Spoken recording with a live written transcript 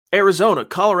Arizona,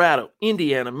 Colorado,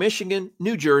 Indiana, Michigan,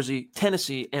 New Jersey,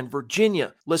 Tennessee, and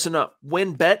Virginia. Listen up.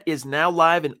 WynnBET is now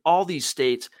live in all these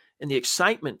states, and the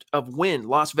excitement of Wynn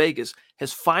Las Vegas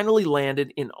has finally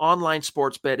landed in online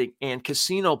sports betting and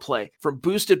casino play. From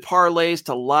boosted parlays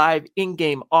to live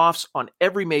in-game offs on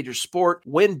every major sport,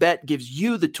 WynnBET gives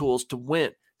you the tools to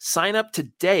win. Sign up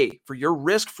today for your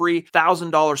risk-free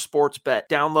 $1,000 sports bet.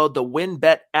 Download the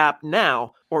WynnBET app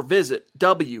now or visit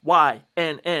wynnbet.com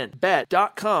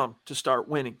to start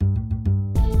winning.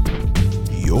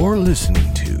 You're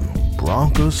listening to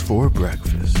Broncos for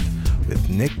Breakfast with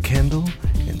Nick Kendall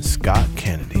and Scott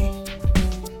Kennedy.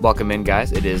 Welcome in,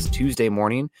 guys. It is Tuesday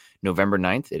morning, November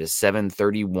 9th. It is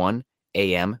 7:31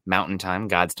 a.m. Mountain Time,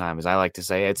 God's time, as I like to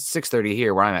say. It's 6:30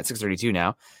 here, where I'm at, 6:32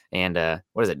 now. And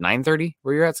what is it, 9:30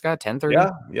 where you're at, Scott? 10:30? Yeah,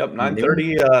 yep,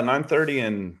 9:30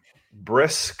 and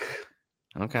brisk.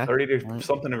 Okay. 30 to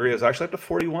something degrees. Actually up to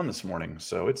 41 this morning,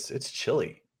 so it's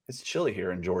chilly. It's chilly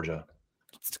here in Georgia.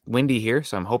 It's windy here,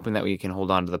 so I'm hoping that we can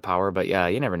hold on to the power, but yeah,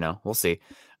 you never know. We'll see.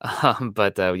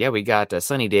 Yeah, we got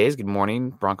sunny days. Good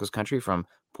morning, Broncos country from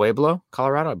Pueblo,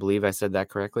 Colorado. I believe I said that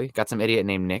correctly. Got some idiot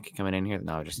named Nick coming in here.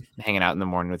 No, just hanging out in the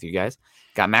morning with you guys.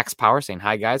 Got Max Power saying,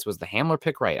 hi, guys. Was the Hamler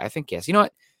pick right? I think yes. You know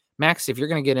what, Max, if you're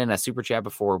going to get in a super chat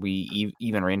before we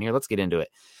even are in here, let's get into it.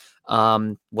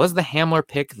 Was the Hamler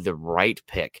pick the right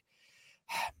pick?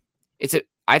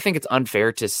 I think it's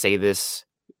unfair to say this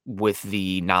with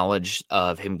the knowledge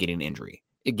of him getting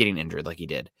injured like he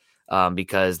did.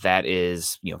 Because that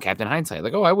is, Captain Hindsight.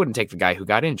 Like, oh, I wouldn't take the guy who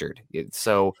got injured.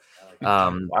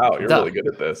 Wow, you're really good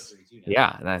at this.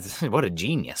 Yeah, what a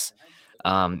genius.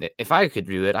 If I could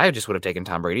do it, I just would have taken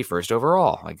Tom Brady first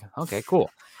overall. Like, okay, cool.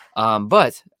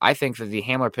 But I think that the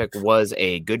Hamler pick was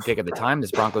a good pick at the time.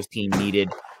 This Broncos team needed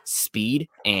speed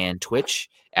and twitch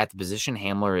at the position.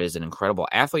 Hamler is an incredible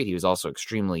athlete. He was also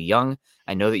extremely young.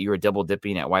 I know that you were double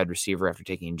dipping at wide receiver after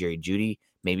taking Jerry Jeudy.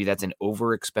 Maybe that's an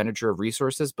over expenditure of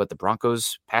resources, but the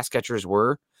Broncos pass catchers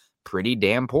were pretty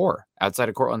damn poor outside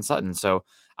of Cortland Sutton. So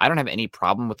I don't have any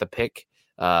problem with the pick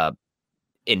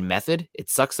in method. It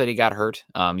sucks that he got hurt.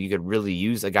 You could really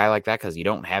use a guy like that because you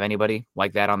don't have anybody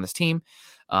like that on this team.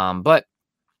 But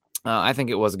I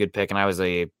think it was a good pick, and I was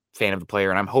a fan of the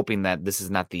player, and I'm hoping that this is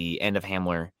not the end of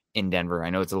Hamler in Denver. I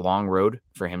know it's a long road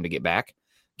for him to get back,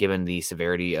 given the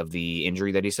severity of the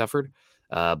injury that he suffered.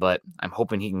 But I'm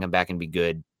hoping he can come back and be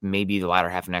good. Maybe the latter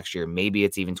half of next year. Maybe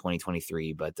it's even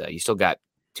 2023. But you still got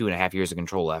 2.5 years of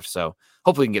control left. So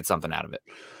hopefully you can get something out of it.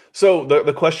 So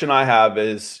the question I have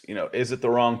is, is it the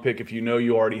wrong pick if you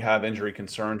already have injury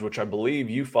concerns, which I believe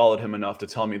you followed him enough to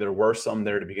tell me there were some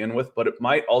there to begin with, but it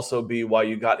might also be why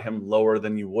you got him lower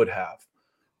than you would have.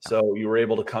 So you were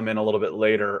able to come in a little bit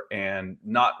later and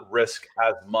not risk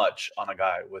as much on a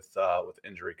guy with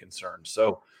injury concerns.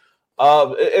 So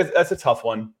that's a tough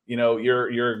one.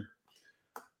 You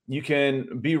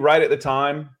can be right at the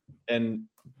time, and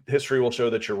history will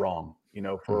show that you're wrong.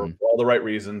 For all the right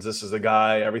reasons. This is a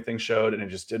guy everything showed, and it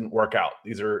just didn't work out.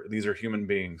 These are human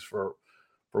beings. For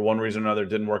one reason or another, it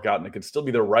didn't work out, and it can still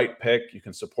be the right pick. You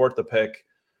can support the pick,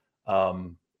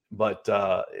 but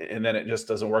and then it just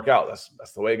doesn't work out.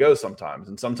 That's the way it goes sometimes.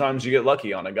 And sometimes you get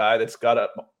lucky on a guy that's got a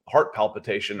heart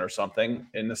palpitation or something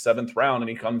in the 7th round, and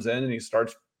he comes in and he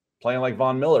starts playing like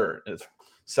Von Miller in his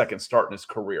second start in his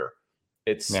career.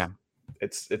 It's not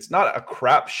a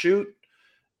crapshoot.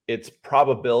 It's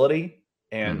probability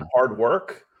and hard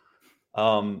work.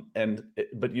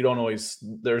 But you don't always,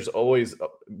 there's always,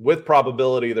 with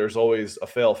probability, there's always a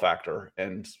fail factor.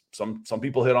 And some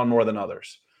people hit on more than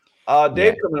others.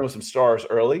 Dave coming in with some stars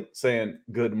early saying,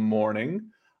 good morning.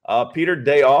 Peter,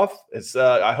 day off.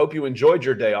 I hope you enjoyed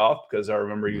your day off, because I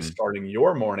remember you starting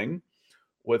your morning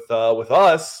with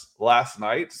us last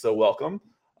night. So welcome.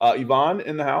 Yvonne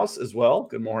in the house as well.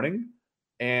 Good morning.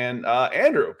 And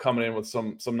Andrew coming in with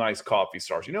some nice coffee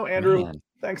stars. Andrew,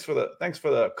 thanks for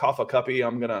the coffee cuppy.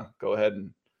 I'm gonna go ahead, and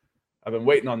I've been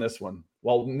waiting on this one.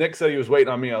 Well, Nick said he was waiting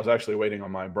on me. I was actually waiting on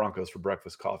my Broncos for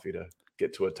breakfast coffee to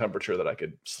get to a temperature that I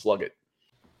could slug it.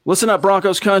 Listen up,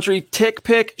 Broncos country.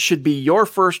 TickPick should be your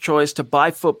first choice to buy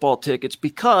football tickets,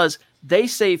 because they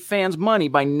save fans money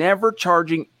by never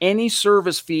charging any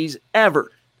service fees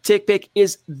ever. TickPick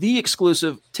is the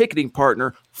exclusive ticketing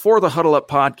partner for the Huddle Up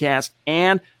podcast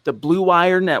and the Blue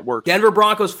Wire Network. Denver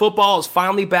Broncos football is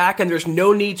finally back, and there's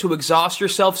no need to exhaust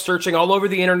yourself searching all over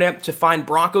the internet to find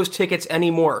Broncos tickets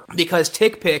anymore, because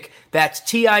TickPick, that's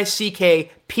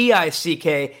TickPick,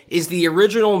 is the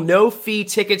original no-fee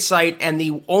ticket site and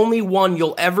the only one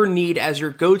you'll ever need as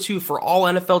your go-to for all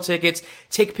NFL tickets.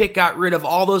 TickPick got rid of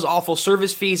all those awful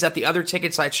service fees that the other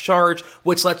ticket sites charge,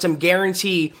 which lets them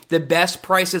guarantee the best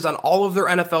prices on all of their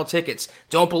NFL tickets.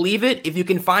 Don't believe it? If you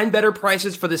can find better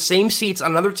prices for the same seats on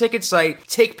another ticket site,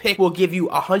 TickPick will give you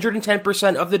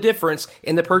 110% of the difference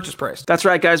in the purchase price. That's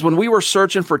right, guys. When we were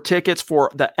searching for tickets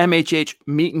for the MHH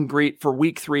meet and greet for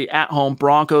Week 3 at home,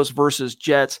 Broncos versus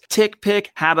Jets, TickPick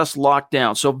had us locked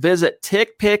down. So visit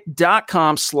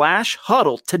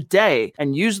tickpick.com/huddle today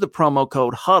and use the promo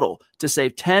code HUDDLE to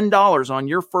save $10 on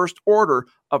your first order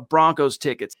of Broncos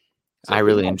tickets. I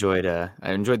really enjoyed the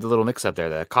little mix up there,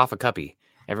 the cough a cuppy.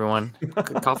 Everyone,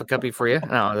 cough a cuppy for you.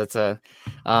 No, that's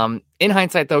in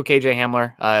hindsight though, KJ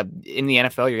Hamler, in the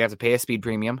NFL, you're gonna have to pay a speed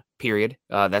premium, period.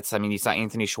 You saw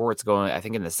Anthony Schwartz going, I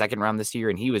think, in the second round this year,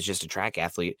 and he was just a track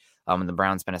athlete. And the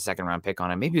Browns spent a second round pick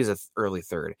on him. Maybe it was an early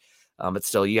third. But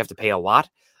still, you have to pay a lot.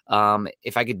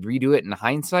 If I could redo it in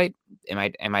hindsight,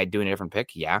 am I doing a different pick?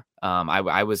 Yeah.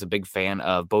 I was a big fan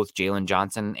of both Jalen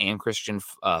Johnson and Christian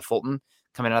Fulton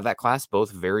coming out of that class,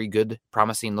 both very good,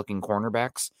 promising looking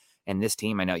cornerbacks. And this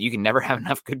team, I know you can never have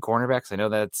enough good cornerbacks. I know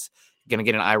that's going to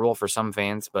get an eye roll for some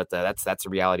fans, but that's the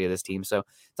reality of this team. So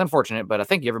it's unfortunate, but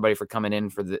thank you everybody for coming in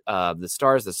for the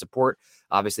stars, the support.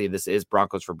 Obviously, this is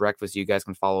Broncos for Breakfast. You guys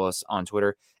can follow us on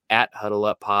Twitter at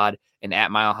HuddleUpPod and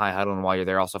at Mile High Huddle. And while you're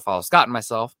there, also follow Scott and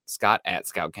myself, Scott at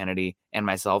Scout Kennedy, and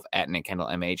myself at Nick Kendall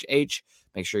MHH.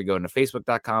 Make sure you go into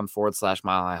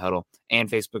Facebook.com/Mile High Huddle and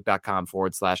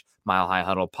Facebook.com/Mile High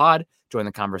Huddle Pod. Join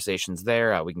the conversations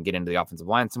there. We can get into the offensive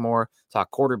line some more,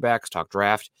 talk quarterbacks, talk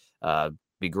draft.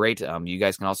 Be great. You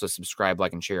guys can also subscribe,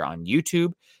 like, and share on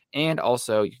YouTube, and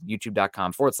also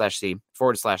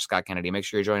youtube.com/C/Scott Kennedy. Make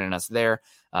sure you're joining us there.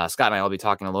 Scott and I will be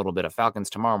talking a little bit of Falcons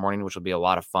tomorrow morning, which will be a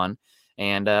lot of fun.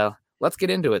 And let's get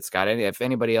into it, Scott. If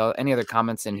anybody else, any other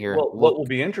comments in here? Well, what will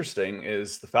be interesting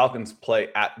is the Falcons play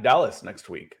at Dallas next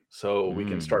week. So we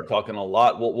can start talking a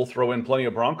lot. We'll throw in plenty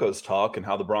of Broncos talk and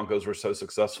how the Broncos were so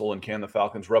successful, and can the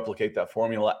Falcons replicate that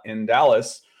formula in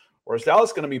Dallas? Or is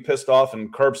Dallas going to be pissed off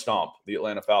and curb stomp the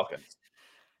Atlanta Falcons?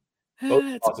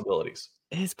 Both possibilities.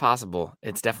 It's possible.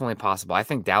 It's definitely possible. I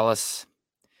think Dallas,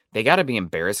 they got to be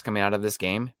embarrassed coming out of this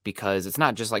game, because it's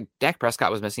not just like Dak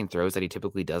Prescott was missing throws that he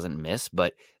typically doesn't miss,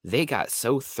 but they got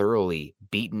so thoroughly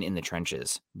beaten in the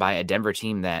trenches by a Denver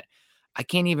team that I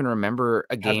can't even remember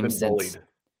a game since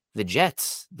the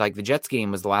Jets. Like, the Jets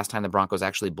game was the last time the Broncos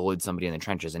actually bullied somebody in the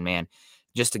trenches. And man,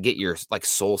 just to get your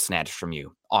soul snatched from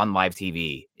you on live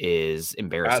TV is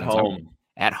embarrassing.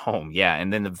 At home. Yeah.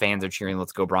 And then the fans are cheering,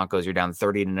 "Let's go Broncos." You're down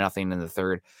 30-0 in the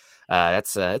third.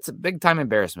 It's a big time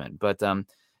embarrassment, but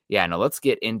let's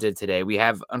get into today. We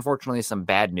have, unfortunately, some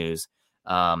bad news.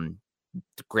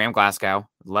 Graham Glasgow,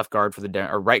 right guard for the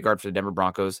Denver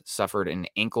Broncos, suffered an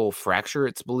ankle fracture,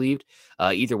 it's believed.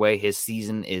 Either way, his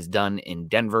season is done in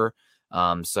Denver.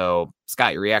 So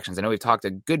Scott, your reactions? I know we've talked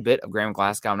a good bit of Graham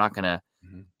Glasgow. I'm not going to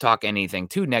talk anything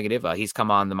too negative. He's come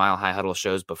on the Mile High Huddle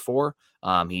shows before.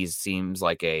 He seems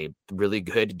like a really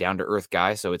good, down to earth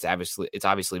guy. So it's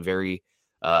obviously very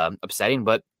upsetting,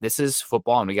 but this is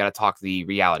football, and we got to talk the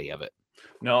reality of it.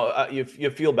 No, you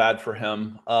feel bad for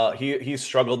him. He's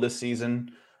struggled this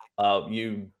season.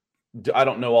 I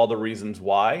don't know all the reasons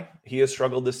why he has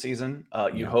struggled this season.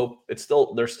 You hope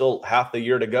there's still half the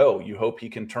year to go. You hope he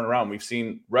can turn around. We've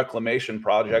seen reclamation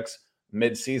projects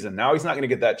mid-season. Now he's not going to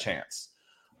get that chance.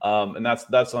 And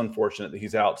that's unfortunate that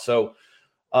he's out. So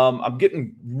I'm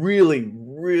getting really,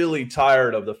 really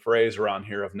tired of the phrase around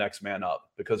here of next man up,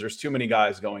 because there's too many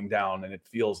guys going down, and it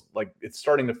feels like it's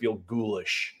starting to feel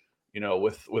ghoulish,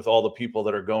 with all the people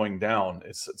that are going down.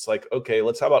 It's like, okay,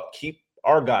 how about keep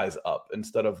our guys up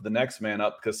instead of the next man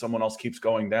up because someone else keeps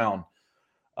going down.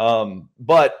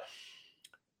 But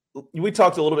we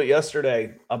talked a little bit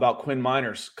yesterday about Quinn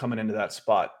Miners coming into that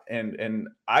spot. And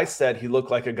I said he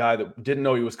looked like a guy that didn't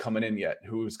know he was coming in yet,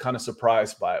 who was kind of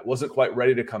surprised by it, wasn't quite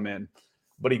ready to come in,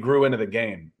 but he grew into the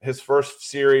game. His first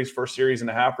series and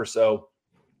a half or so,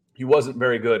 he wasn't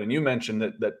very good. And you mentioned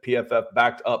that PFF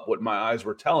backed up what my eyes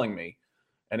were telling me,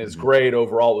 and his grade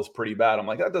overall was pretty bad. I'm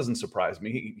like, that doesn't surprise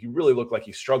me. He really looked like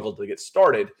he struggled to get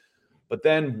started. But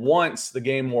then once the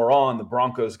game wore on, the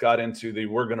Broncos got into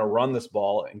we're going to run this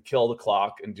ball and kill the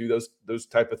clock and do those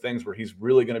type of things where he's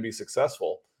really going to be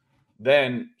successful.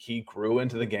 Then he grew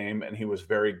into the game and he was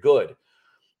very good.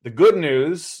 The good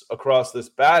news across this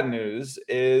bad news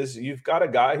is you've got a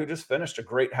guy who just finished a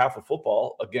great half of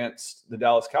football against the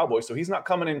Dallas Cowboys. So he's not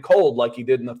coming in cold like he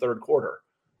did in the third quarter.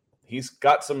 He's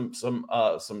got some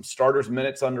starters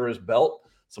minutes under his belt,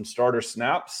 some starter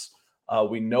snaps.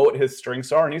 We know what his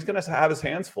strengths are, and he's going to have his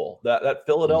hands full. That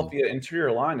Philadelphia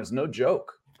interior line is no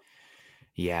joke.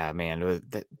 Yeah, man.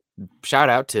 Shout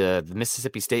out to the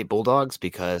Mississippi State Bulldogs,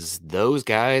 because those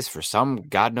guys, for some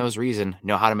God knows reason,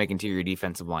 know how to make interior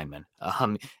defensive linemen.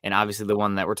 And obviously the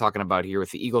one that we're talking about here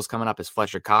with the Eagles coming up is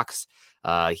Fletcher Cox.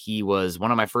 He was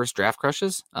one of my first draft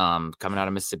crushes coming out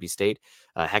of Mississippi State.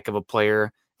 A heck of a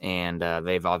player. And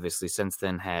they've obviously since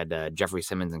then had Jeffrey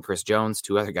Simmons and Chris Jones,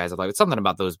 two other guys. It's something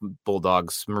about those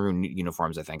Bulldogs maroon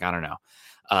uniforms, I think. I don't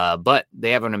know. But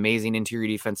they have an amazing interior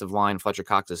defensive line. Fletcher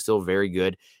Cox is still very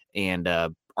good. And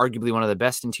arguably one of the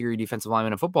best interior defensive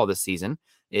linemen in football this season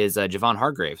is Javon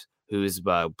Hargraves, who's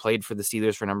played for the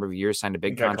Steelers for a number of years, signed a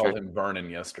big contract. I called him Vernon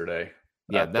yesterday.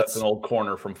 Yeah, that's an old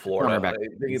corner from Florida.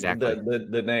 Exactly.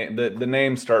 The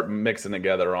names start mixing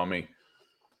together on me.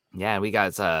 Yeah, we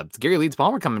got Gary Leeds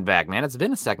Palmer coming back, man. It's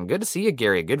been a second. Good to see you,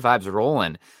 Gary. Good vibes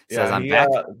rolling. Says I'm back.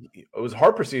 It was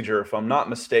heart procedure, if I'm not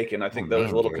mistaken. I think there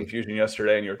was a little confusion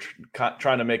yesterday, and you're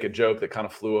trying to make a joke that kind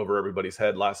of flew over everybody's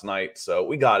head last night. So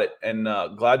we got it, and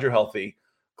glad you're healthy.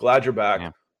 Glad you're back.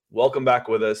 Yeah. Welcome back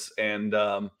with us, and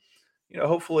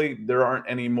hopefully there aren't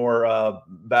any more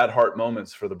bad heart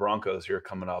moments for the Broncos here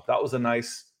coming up. That was a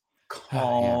nice,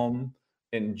 calm,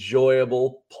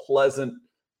 enjoyable, pleasant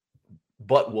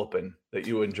butt whooping that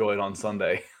you enjoyed on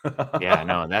Sunday. Yeah,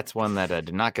 no, that's one that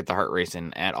did not get the heart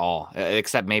racing at all,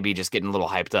 except maybe just getting a little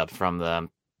hyped up from the run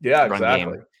exactly.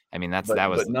 game. I mean, that but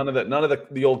was none of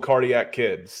the old cardiac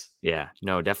kids. Yeah,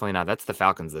 no, definitely not. That's the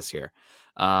Falcons this year.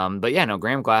 But yeah, no,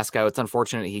 Graham Glasgow, it's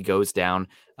unfortunate he goes down.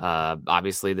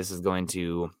 Obviously this is going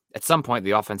to, at some point,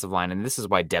 the offensive line, and this is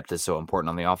why depth is so important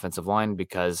on the offensive line,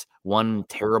 because one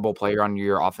terrible player on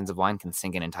your offensive line can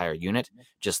sink an entire unit.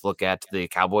 Just look at the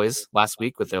Cowboys last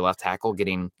week with their left tackle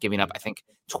giving up, I think,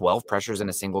 12 pressures in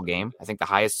a single game. I think the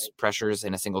highest pressures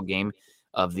in a single game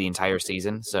of the entire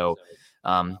season. So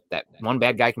that one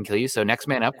bad guy can kill you. So next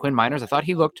man up, Quinn Miners. I thought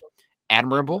he looked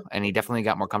admirable, and he definitely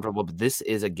got more comfortable. But this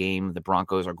is a game the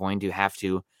Broncos are going to have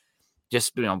to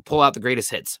just pull out the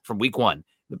greatest hits from week one.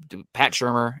 Pat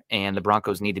Shurmur and the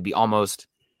Broncos need to be almost,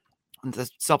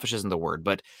 selfish isn't the word,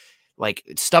 but like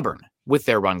stubborn with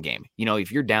their run game.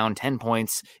 If you're down 10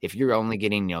 points, if you're only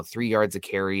getting 3 yards a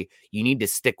carry, you need to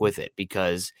stick with it,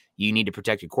 because you need to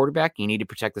protect your quarterback. You need to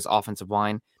protect this offensive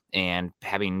line. And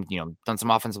having done some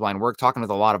offensive line work, talking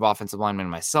with a lot of offensive linemen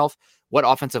myself, what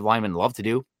offensive linemen love to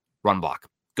do: run block,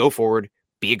 go forward,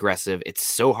 be aggressive. It's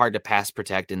so hard to pass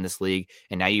protect in this league.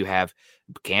 And now you have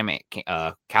Calvin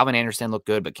Anderson looked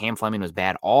good, but Cam Fleming was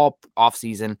bad all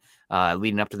offseason,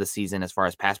 leading up to the season as far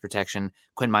as pass protection.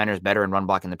 Quinn Miners better in run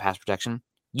blocking than pass protection.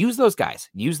 Use those guys.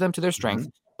 Use them to their strength.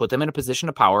 Put them in a position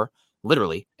of power,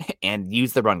 literally, and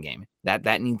use the run game.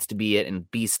 That needs to be it,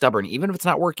 and be stubborn. Even if it's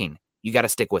not working, you got to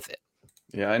stick with it.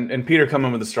 Yeah, and Peter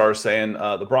coming with the stars saying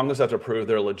the Broncos have to prove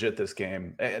they're legit this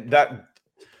game.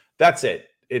 That's it.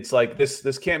 It's like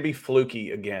this can't be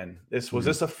fluky again. Was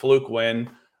this a fluke win?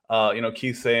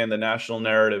 Keith saying the national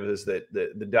narrative is that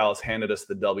the Dallas handed us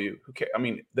the W. Who cares? I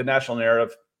mean, the national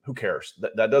narrative, who cares?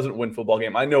 That doesn't win football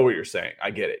game. I know what you're saying.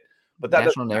 I get it. But that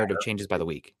national narrative changes by the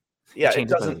week. Yeah, it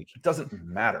doesn't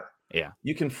matter. Yeah.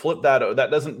 You can flip that.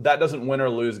 That doesn't win or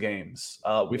lose games.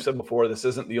 We've said before, this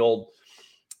isn't the old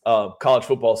college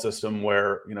football system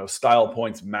where style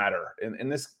points matter. In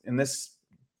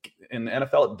the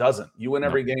NFL, it doesn't. You win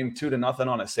every game 2-0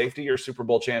 on a safety, you're Super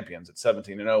Bowl champions at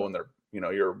 17-0 when they're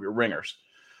you're ringers.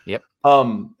 Yep.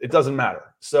 It doesn't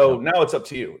matter. So now it's up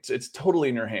to you. It's totally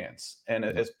in your hands. And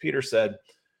as Peter said,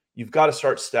 you've got to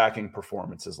start stacking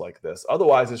performances like this.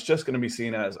 Otherwise, it's just going to be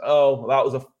seen as, oh, that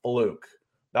was a fluke.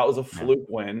 That was a fluke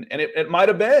win. And it might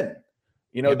have been.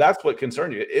 That's what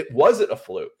concerned you. Was it a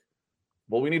fluke?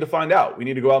 Well, we need to find out. We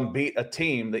need to go out and beat a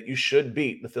team that you should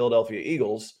beat, the Philadelphia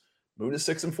Eagles. Move to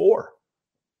 6-4.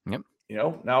 Yep.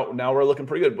 Now we're looking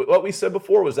pretty good. But what we said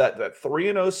before was that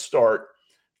 3-0 start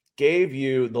gave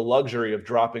you the luxury of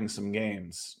dropping some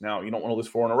games. Now you don't want to lose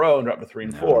 4 in a row and drop to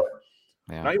 3-4.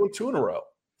 Yeah. Now you went 2 in a row.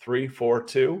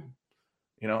 3-4-2.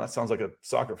 That sounds like a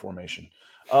soccer formation.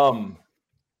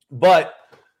 But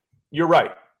you're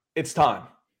right. It's time.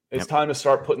 It's time to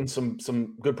start putting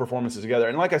some good performances together.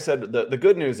 And like I said, the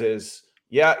good news is,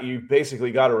 you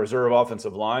basically got a reserve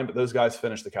offensive line, but those guys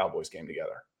finished the Cowboys game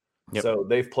together. Yep. So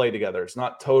they've played together. It's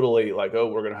not totally like, oh,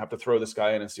 we're going to have to throw this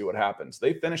guy in and see what happens.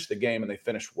 They finished the game, and they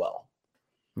finished well.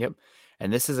 Yep.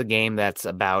 And this is a game that's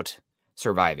about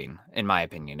surviving, in my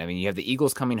opinion. I mean, you have the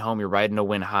Eagles coming home, you're riding a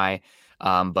win high,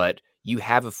 but you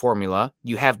have a formula,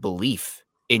 you have belief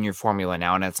in your formula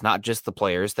now, and it's not just the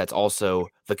players, that's also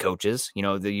the coaches.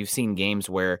 You've seen games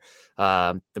where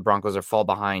the Broncos are fall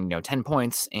behind 10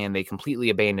 points and they completely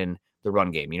abandon the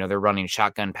run game. They're running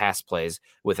shotgun pass plays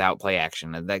without play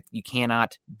action. And that you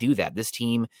cannot do that. This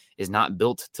team is not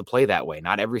built to play that way.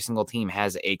 Not every single team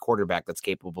has a quarterback that's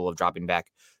capable of dropping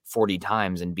back 40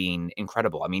 times and being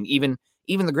incredible. I mean, even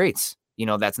the greats,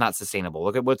 that's not sustainable.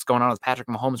 Look at what's going on with Patrick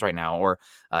Mahomes right now, or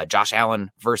Josh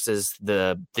Allen versus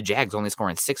the Jags only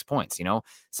scoring 6 points.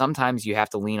 Sometimes you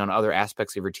have to lean on other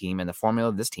aspects of your team, and the formula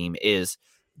of this team is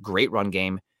great run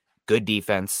game, good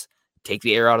defense, take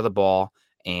the air out of the ball.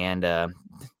 And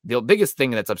the biggest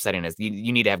thing that's upsetting is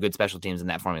you need to have good special teams in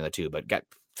that formula too, but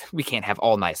we can't have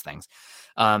all nice things.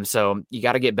 So you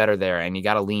got to get better there, and you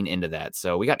got to lean into that.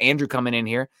 So we got Andrew coming in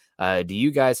here. Do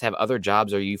you guys have other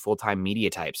jobs? Or are you full-time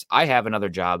media types? I have another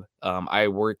job. I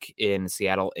work in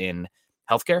Seattle in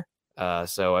healthcare.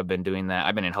 So I've been doing that.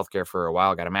 I've been in healthcare for a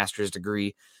while, got a master's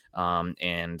degree.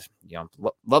 And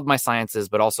love my sciences,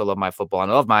 but also love my football,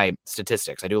 and I love my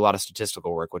statistics. I do a lot of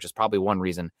statistical work, which is probably one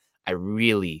reason I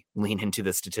really lean into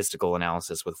the statistical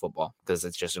analysis with football, because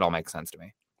it all makes sense to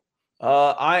me.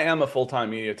 I am a full-time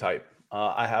media type.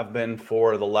 I have been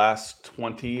for the last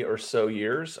 20 or so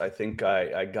years. I think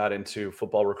I got into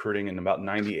football recruiting in about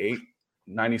 98,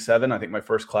 97. I think my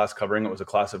first class covering it was a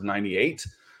class of 98.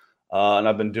 And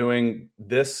I've been doing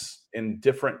this in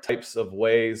different types of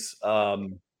ways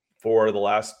for the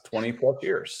last 20 plus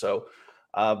years. So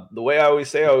the way I always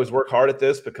say, I always work hard at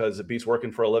this because it beats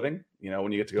working for a living.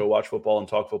 When you get to go watch football and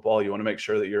talk football, you want to make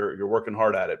sure that you're working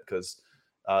hard at it, because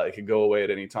it could go away at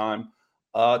any time.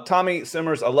 Tommy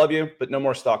Simmers, I love you, but no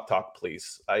more stock talk,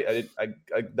 please. I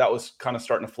that was kind of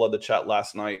starting to flood the chat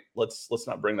last night. Let's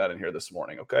not bring that in here this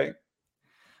morning, okay?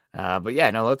 But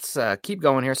yeah, no, let's keep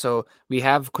going here. So we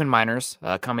have Quinn Miners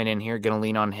coming in here, going to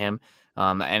lean on him.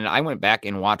 And I went back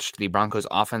and watched the Broncos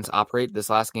offense operate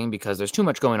this last game, because there's too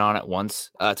much going on at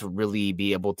once to really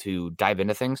be able to dive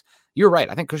into things. You're right.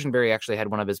 I think Cushenberry actually had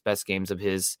one of his best games of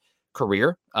his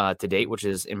career to date, which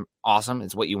is awesome.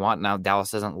 It's what you want. Now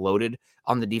Dallas isn't loaded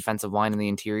on the defensive line in the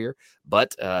interior,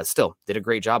 but still did a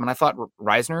great job. And I thought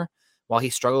Reisner, while he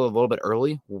struggled a little bit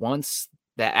early,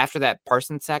 after that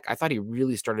Parsons sack, I thought he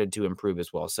really started to improve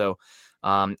as well. So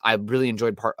I really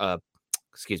enjoyed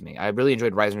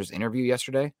Reisner's interview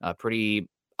yesterday. Pretty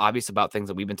obvious about things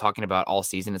that we've been talking about all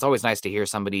season. It's always nice to hear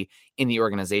somebody in the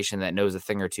organization that knows a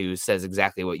thing or two says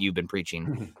exactly what you've been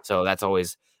preaching. So that's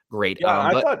always great. Yeah,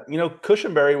 I thought,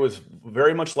 Cushenberry was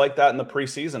very much like that in the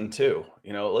preseason too.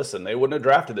 Listen, they wouldn't have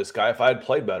drafted this guy if I had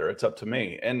played better. It's up to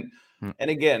me. And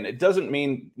again, it doesn't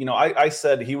mean, I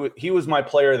said he was my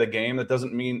player of the game. That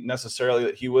doesn't mean necessarily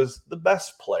that he was the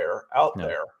best player out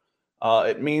there.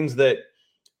 It means that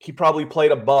he probably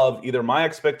played above either my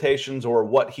expectations or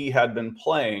what he had been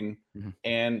playing. Mm-hmm.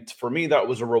 And for me, that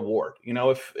was a reward.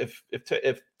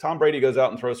 If Tom Brady goes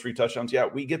out and throws 3 touchdowns, yeah,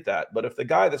 we get that. But if the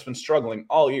guy that's been struggling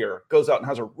all year goes out and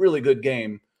has a really good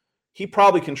game, he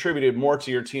probably contributed more to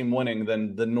your team winning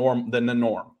than the norm.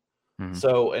 Mm-hmm.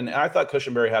 So, and I thought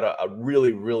Cushenberry had a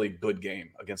really, really good game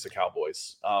against the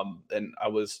Cowboys. And I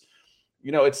was,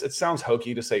 it sounds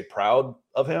hokey to say proud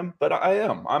of him, but I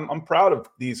am. I'm proud of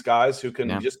these guys who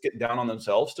can just get down on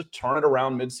themselves to turn it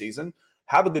around midseason,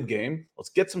 have a good game.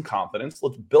 Let's get some confidence.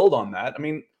 Let's build on that. I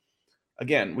mean,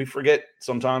 again, we forget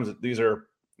sometimes that these are,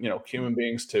 human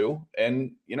beings too.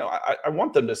 And, I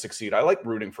want them to succeed. I like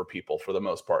rooting for people for the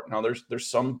most part. Now there's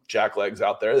some jacklegs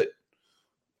out there that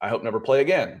I hope never play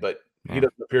again, but he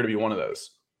doesn't appear to be one of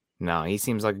those. No, he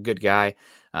seems like a good guy.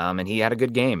 And he had a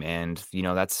good game. And,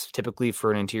 that's typically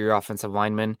for an interior offensive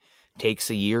lineman, takes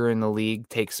a year in the league,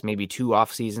 takes maybe 2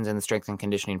 off seasons in the strength and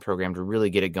conditioning program to really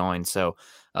get it going. So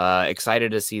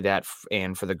excited to see that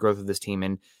and for the growth of this team.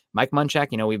 And Mike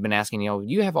Munchak, we've been asking,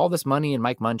 you have all this money in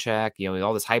Mike Munchak,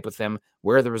 all this hype with him.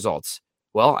 Where are the results?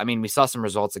 Well, I mean, we saw some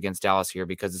results against Dallas here,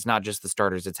 because it's not just the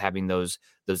starters; it's having those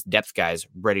depth guys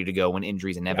ready to go when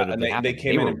injuries inevitably happen. They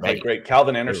came in and played great.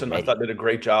 Calvin Anderson, I thought, did a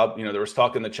great job. There was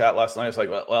talk in the chat last night. It's like,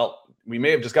 well, we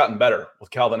may have just gotten better with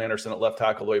Calvin Anderson at left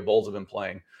tackle the way Bowles have been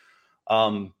playing.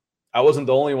 I wasn't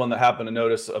the only one that happened to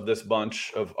notice of this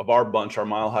bunch of our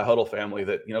Mile High Huddle family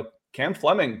that Cam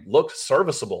Fleming looked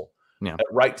serviceable at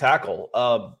right tackle.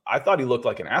 I thought he looked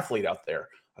like an athlete out there.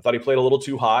 I thought he played a little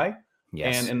too high.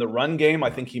 Yes. And in the run game, I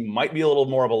think he might be a little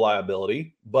more of a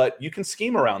liability, but you can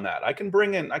scheme around that. I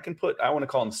want to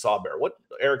call him Sauber.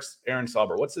 Aaron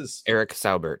Sauber. What's his? Eric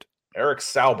Saubert. Eric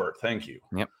Saubert. Thank you.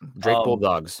 Yep. Drake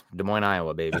Bulldogs, Des Moines,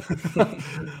 Iowa, baby.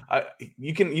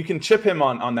 You can chip him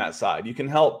on that side. You can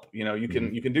help. You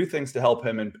can do things to help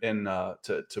him and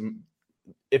to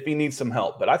if he needs some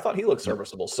help. But I thought he looked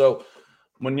serviceable. So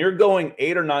when you're going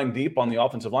 8 or 9 deep on the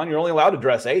offensive line, you're only allowed to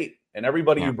dress 8. And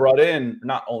everybody you brought in,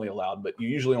 not only allowed, but you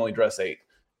usually only dress 8.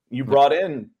 You brought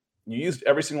in, you used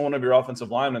every single one of your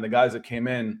offensive linemen, and the guys that came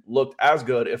in looked as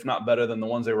good, if not better, than the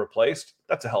ones they replaced.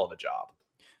 That's a hell of a job.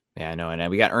 Yeah, I know. And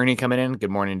we got Ernie coming in. Good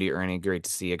morning to you, Ernie. Great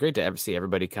to see you. Great to see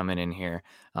everybody coming in here.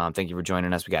 Thank you for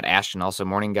joining us. We got Ashton also.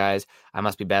 Morning, guys. I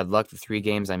must be bad luck. The 3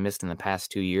 games I missed in the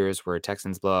past 2 years were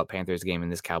Texans blowout, Panthers game,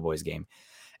 and this Cowboys game.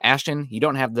 Ashton, you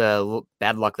don't have the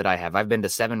bad luck that I have. I've been to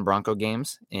 7 Bronco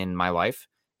games in my life,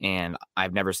 and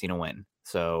I've never seen a win.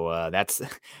 So that's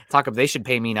they should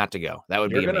pay me not to go. That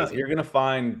would be amazing. You're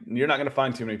not going to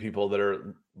find too many people that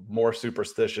are more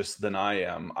superstitious than I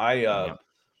am.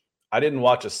 I didn't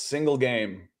watch a single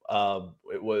game.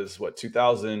 It was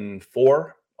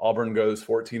 2004. Auburn goes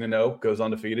 14-0, goes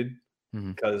undefeated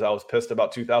because I was pissed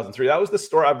about 2003. That was the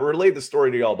story. I've relayed the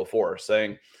story to y'all before,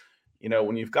 saying,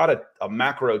 when you've got a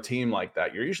macro team like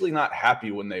that, you're usually not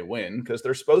happy when they win because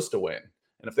they're supposed to win.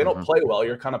 And if they don't play well,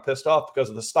 you're kind of pissed off because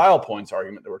of the style points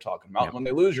argument that we're talking about. When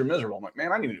they lose, you're miserable. I'm like,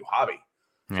 man, I need a new hobby.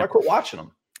 So I quit watching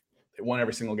them. They won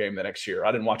every single game the next year.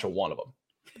 I didn't watch a one of them.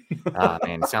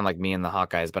 Man, you sound like me and the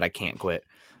Hawkeyes, but I can't quit.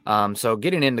 So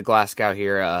getting into Glasgow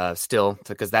here still,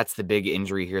 because that's the big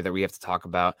injury here that we have to talk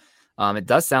about. It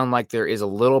does sound like there is a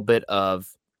little bit of,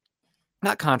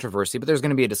 not controversy, but there's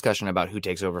going to be a discussion about who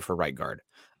takes over for right guard.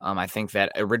 I think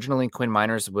that originally Quinn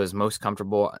Miners was most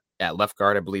comfortable at left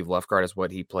guard. I believe left guard is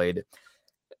what he played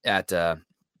at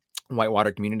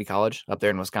Whitewater Community College up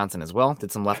there in Wisconsin as well.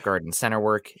 Did some left guard and center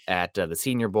work at the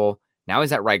Senior Bowl. Now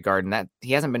he's at right guard, and that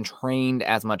he hasn't been trained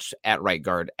as much at right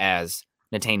guard as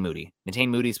Netane Moody. Netane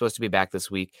Moody is supposed to be back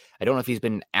this week. I don't know if he's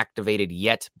been activated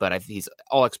yet, but he's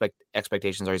all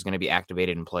expectations are he's going to be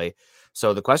activated and play.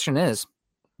 So the question is,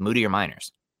 Moody or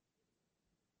Miners?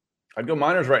 I'd go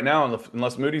Miners right now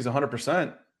unless Moody's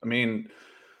 100%. I mean,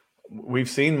 we've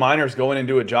seen Miners go in and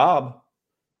do a job.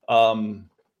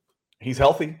 He's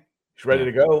healthy. He's ready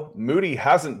to go. Moody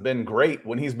hasn't been great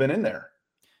when he's been in there.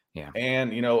 Yeah.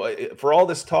 And, for all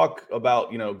this talk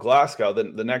about, Glasgow,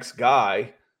 the next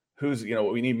guy who's,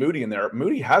 we need Moody in there.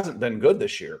 Moody hasn't been good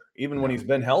this year, even when he's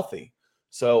been healthy.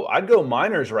 So I'd go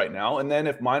Miners right now. And then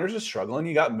if Miners is struggling,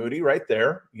 you got Moody right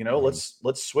there.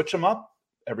 Let's switch them up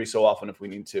every so often if we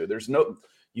need to.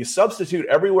 You substitute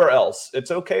everywhere else.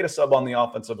 It's okay to sub on the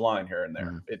offensive line here and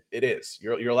there. It is.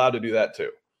 You're allowed to do that too.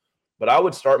 But I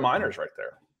would start Miners right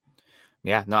there.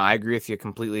 Yeah, no, I agree with you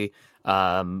completely.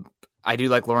 I do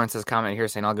like Lawrence's comment here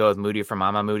saying I'll go with Moody for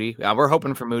Mama Moody. We're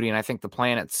hoping for Moody, and I think the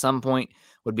plan at some point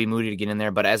would be Moody to get in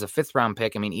there. But as a 5th round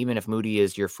pick, I mean, even if Moody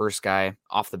is your first guy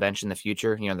off the bench in the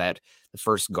future, that the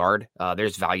first guard,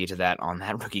 there's value to that on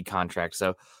that rookie contract.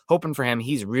 So hoping for him.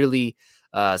 He's really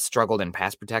struggled in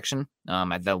pass protection.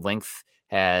 The length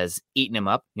has eaten him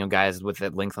up. Guys with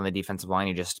that length on the defensive line,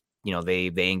 you just,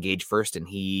 they engage first, and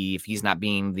if he's not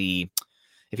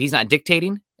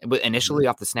dictating initially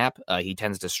off the snap, he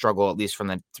tends to struggle, at least from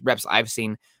the reps I've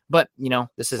seen. But,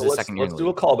 this is the second year. Let's do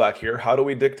a callback here. How do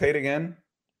we dictate again?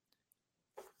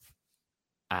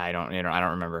 I don't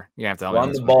remember. You have to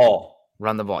run the ball.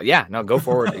 Run the ball. Yeah, no, go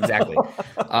forward. Exactly.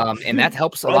 And that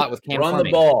helps a lot with Cam Fleming. Run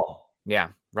the ball. Yeah,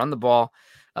 run the ball.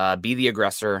 Be the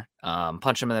aggressor.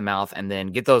 Punch him in the mouth, and then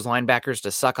get those linebackers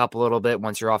to suck up a little bit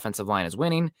once your offensive line is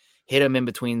winning. Hit them in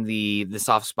between the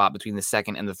soft spot between the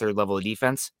second and the third level of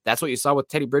defense. That's what you saw with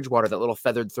Teddy Bridgewater, that little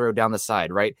feathered throw down the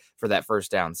side, right, for that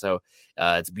first down. So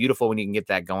it's beautiful when you can get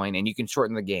that going, and you can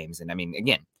shorten the games. And I mean,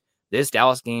 again, this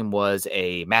Dallas game was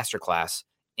a masterclass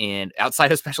in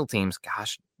outside of special teams.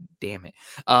 Gosh, damn it.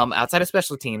 Outside of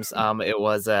special teams, it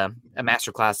was a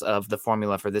masterclass of the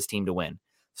formula for this team to win.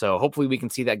 So hopefully we can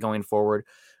see that going forward.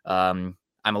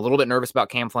 I'm a little bit nervous about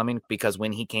Cam Fleming because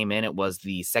when he came in, it was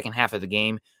the second half of the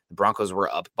game. The Broncos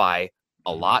were up by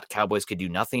a lot. Cowboys could do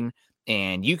nothing.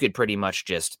 And you could pretty much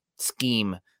just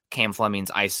scheme Cam Fleming's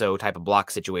ISO type of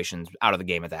block situations out of the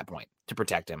game at that point to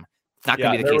protect him. It's not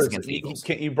going to be the case against the Eagles.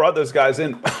 You brought those guys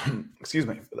in. Excuse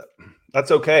me. That's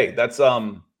okay. That's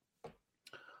a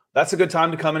good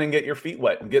time to come in and get your feet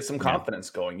wet and get some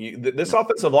confidence going. This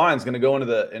offensive line is going to go into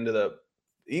the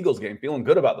Eagles game feeling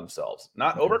good about themselves,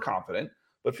 not overconfident,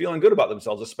 but feeling good about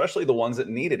themselves, especially the ones that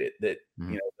needed it. That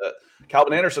the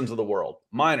Calvin Andersons of the world,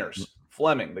 Miners,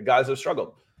 Fleming, the guys that have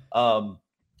struggled.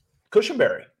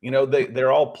 Cushenberry,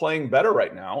 they're all playing better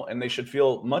right now, and they should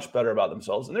feel much better about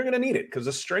themselves, and they're going to need it because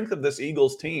the strength of this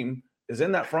Eagles team is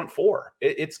in that front four.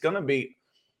 It's going to be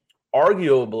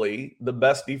arguably the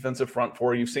best defensive front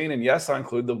four you've seen. And yes, I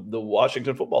include the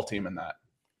Washington football team in that.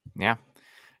 Yeah.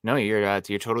 No, you're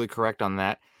totally correct on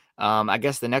that. I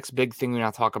guess the next big thing we're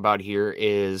going to talk about here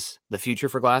is the future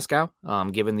for Glasgow,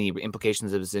 given the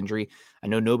implications of his injury. I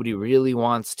know nobody really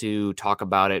wants to talk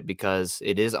about it because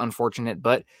it is unfortunate,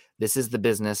 but this is the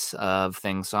business of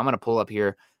things. So I'm going to pull up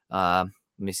here. Let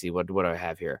me see, what do I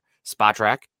have here? Spot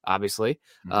Track, obviously.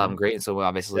 Great. So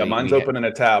obviously, yeah, mine's open in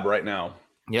a tab right now.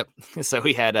 Yep. So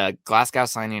we had Glasgow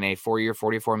signing a 4-year,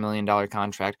 $44 million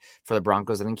contract for the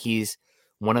Broncos. I think he's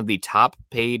one of the top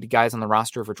paid guys on the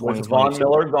roster for 2022. With Von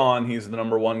Miller gone, he's the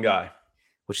number one guy.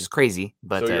 Which is crazy.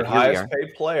 But so your highest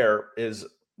paid player is,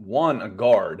 one, a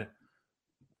guard.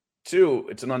 Two,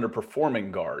 it's an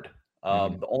underperforming guard.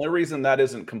 The only reason that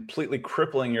isn't completely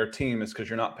crippling your team is because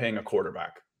you're not paying a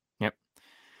quarterback. Yep.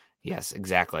 Yes,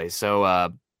 exactly.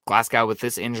 So Glasgow with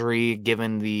this injury,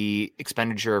 given the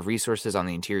expenditure of resources on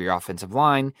the interior offensive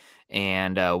line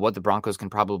and what the Broncos can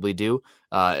probably do,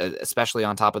 especially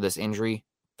on top of this injury,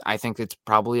 I think it's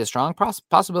probably a strong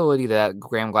possibility that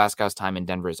Graham Glasgow's time in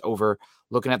Denver is over.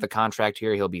 Looking at the contract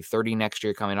here, he'll be 30 next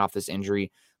year coming off this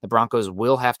injury. The Broncos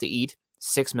will have to eat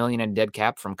 $6 million in dead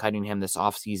cap from cutting him this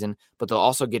offseason, but they'll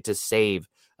also get to save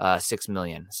 $6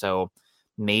 million. So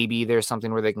maybe there's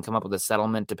something where they can come up with a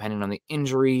settlement depending on the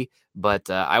injury, but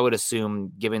I would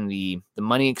assume given the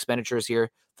money expenditures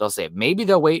here, they'll save. Maybe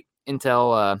they'll wait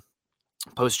until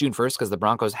post June 1st because the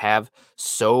Broncos have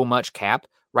so much cap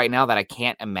right now that I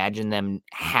can't imagine them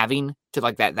having to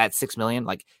like that $6 million,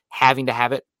 like having to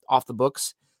have it off the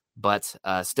books. But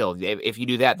still, if you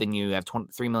do that, then you have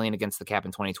 $3 million against the cap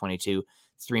in 2022,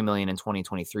 $3 million in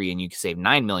 2023, and you can save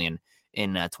 $9 million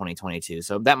in 2022.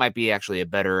 So that might be actually a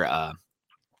better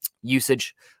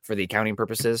usage for the accounting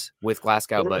purposes with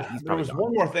Glasgow. But there was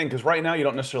one more thing, because right now you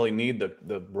don't necessarily need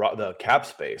the cap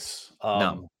space.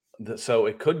 No. So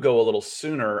it could go a little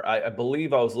sooner. I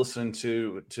believe I was listening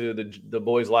to the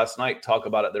boys last night talk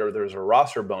about it. There's a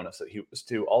roster bonus that he was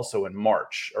due also in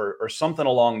March or something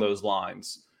along those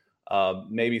lines.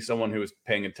 Maybe someone who was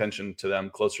paying attention to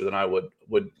them closer than I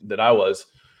was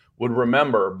would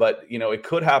remember. But it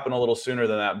could happen a little sooner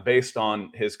than that based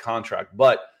on his contract.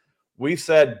 But we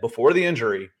said before the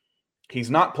injury,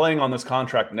 he's not playing on this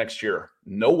contract next year.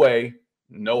 No way,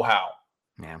 no how.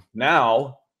 Yeah.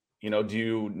 Now,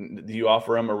 do you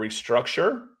offer him a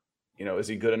restructure? Is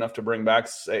he good enough to bring back,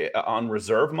 say, on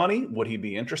reserve money? Would he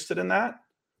be interested in that?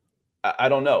 I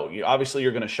don't know. Obviously,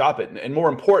 you're going to shop it. And more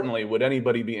importantly, would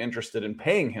anybody be interested in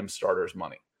paying him starters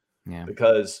money? Yeah.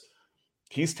 Because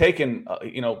he's taken,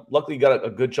 luckily he got a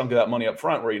good chunk of that money up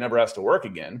front where he never has to work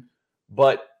again.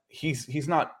 But he's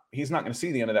not going to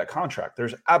see the end of that contract.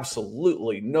 There's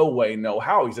absolutely no way, no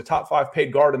how. He's a top 5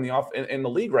 paid guard in the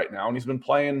league right now, and he's been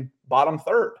playing bottom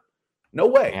third. No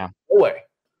way. Yeah. No way.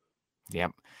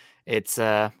 Yep. It's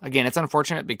again, it's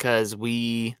unfortunate because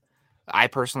I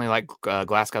personally like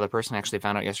Glasgow, the person. Actually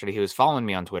found out yesterday he was following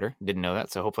me on Twitter. Didn't know that,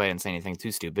 so hopefully I didn't say anything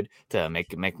too stupid to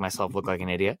make myself look like an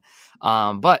idiot.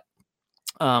 But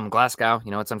Glasgow,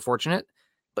 it's unfortunate,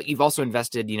 but you've also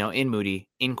invested, in Moody,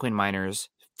 in Quinn Miners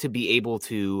to be able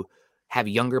to have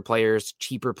younger players,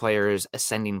 cheaper players,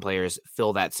 ascending players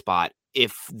fill that spot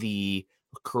if the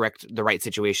right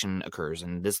situation occurs.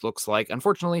 And this looks like,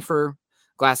 unfortunately for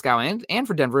Glasgow and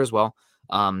for Denver as well,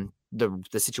 the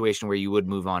situation where you would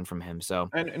move on from him. So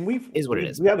and it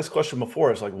is. We had this question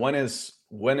before. It's like, when is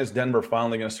Denver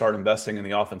finally going to start investing in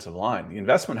the offensive line? The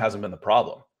investment hasn't been the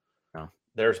problem. No.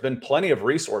 There's been plenty of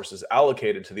resources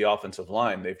allocated to the offensive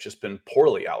line. They've just been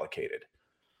poorly allocated.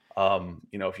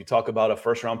 If you talk about a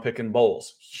first round pick in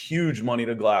bowls, huge money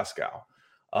to Glasgow.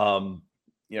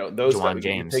 Those guys,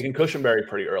 you're taking Cushenberry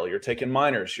pretty early. You're taking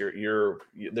Miners.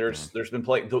 There's been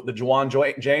play the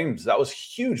Juwan James. That was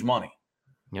huge money.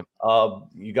 Yep.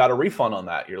 You got a refund on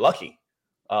that. You're lucky.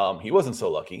 He wasn't so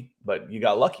lucky, but you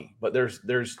got lucky. But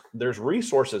there's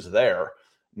resources there.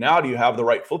 Now, do you have the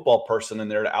right football person in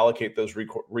there to allocate those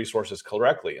resources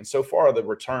correctly? And so far, the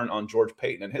return on George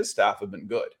Payton and his staff have been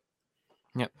good.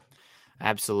 Yep,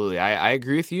 absolutely. I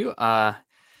agree with you.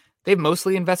 They've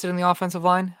mostly invested in the offensive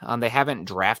line. They haven't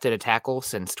drafted a tackle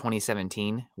since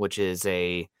 2017, which is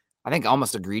I think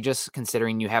almost egregious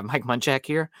considering you have Mike Munchak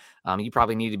here. You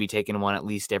probably need to be taking one at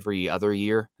least every other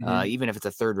year, even if it's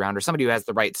a third rounder, somebody who has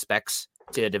the right specs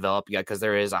to develop, because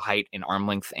there is a height and arm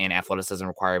length and athleticism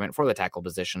requirement for the tackle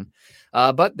position.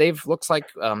 But they've looks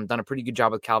like done a pretty good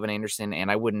job with Calvin Anderson,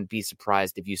 and I wouldn't be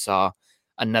surprised if you saw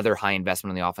another high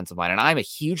investment in the offensive line. And I'm a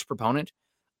huge proponent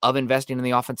of investing in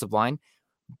the offensive line,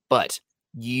 but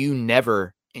you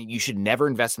should never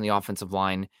invest in the offensive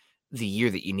line the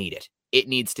year that you need it. it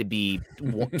needs to be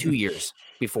 2 years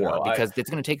before, No, because it's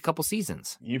going to take a couple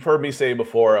seasons. You've heard me say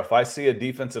before, if I see a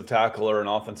defensive tackle or an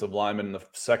offensive lineman in the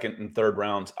second and third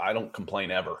rounds, I don't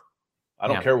complain ever. I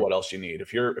don't care what else you need.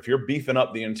 If you're beefing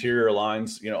up the interior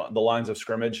lines, the lines of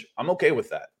scrimmage, I'm okay with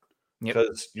that.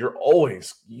 Because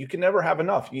you can never have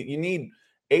enough. You need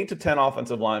 8 to 10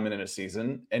 offensive linemen in a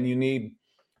season, and you need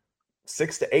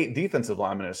 6 to 8 defensive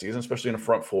linemen in a season, especially in a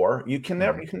front four. You can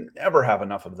never have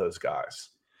enough of those guys.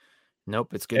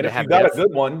 Nope, it's good and to if have you got depth. a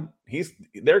good one,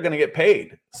 they're going to get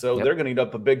paid. So they're going to eat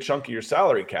up a big chunk of your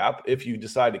salary cap if you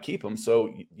decide to keep them.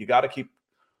 So you got to keep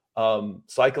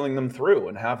cycling them through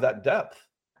and have that depth.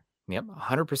 Yep,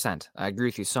 100%. I agree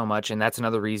with you so much, and that's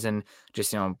another reason.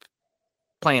 Just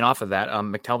playing off of that,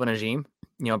 McTelvin Agim,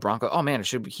 Bronco. Oh man,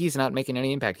 he's not making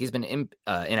any impact. He's been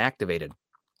inactivated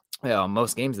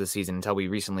most games this season until we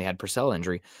recently had Purcell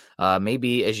injury.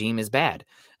 Maybe Agim is bad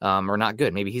or not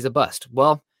good. Maybe he's a bust.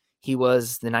 Well, he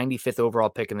was the 95th overall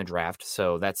pick in the draft.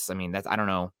 So that's I don't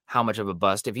know how much of a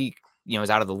bust. If he, is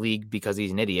out of the league because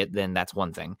he's an idiot, then that's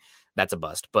one thing. That's a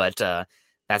bust. But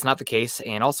that's not the case.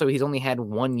 And also, he's only had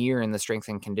 1 year in the strength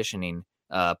and conditioning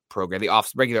program,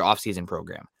 the regular offseason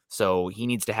program. So he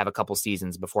needs to have a couple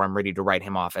seasons before I'm ready to write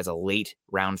him off as a late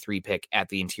round 3 pick at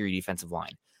the interior defensive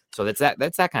line. So that's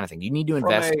that kind of thing. You need to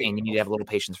invest, and you need to have a little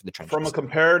patience for the trenches. From a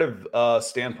comparative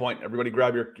standpoint, everybody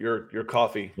grab your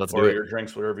coffee or your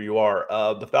drinks, whatever you are.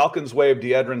 The Falcons waived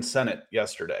De'Adrian Sennett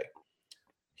yesterday.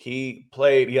 He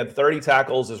had 30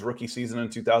 tackles his rookie season in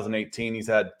 2018. He's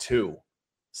had 2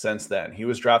 since then. He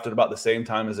was drafted about the same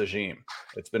time as Agim.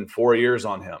 It's been 4 years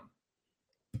on him.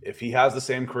 If he has the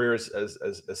same career as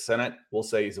Sennett, we'll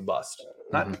say he's a bust.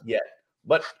 Not yet,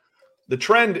 but the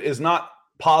trend is not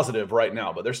positive right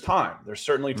now, but there's time. There's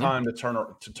certainly time to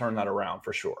turn that around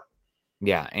for sure.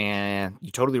 Yeah, and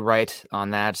you're totally right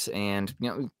on that. And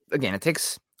again, it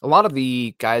takes a lot of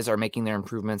the guys are making their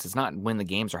improvements. It's not when the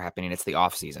games are happening; it's the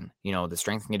off season. The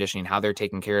strength and conditioning, how they're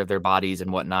taking care of their bodies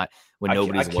and whatnot when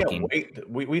nobody's looking. Wait.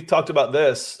 We've talked about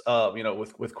this,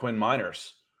 with Quinn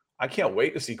Miners. I can't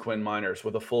wait to see Quinn Miners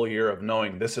with a full year of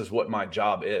knowing this is what my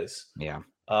job is. Yeah.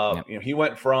 He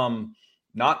went from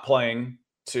not playing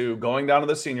to going down to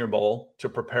the Senior Bowl to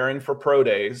preparing for pro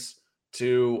days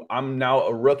to I'm now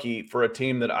a rookie for a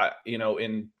team that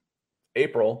in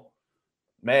April,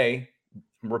 May,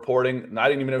 reporting, and I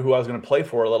didn't even know who I was going to play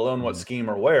for, let alone what scheme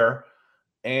or where.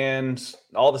 And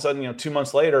all of a sudden, 2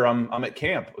 months later, I'm at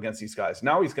camp against these guys.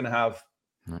 Now he's going to have,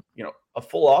 a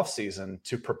full off season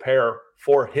to prepare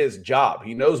for his job.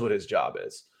 He knows what his job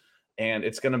is, and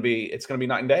it's going to be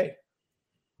night and day.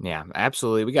 Yeah,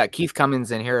 absolutely. We got Keith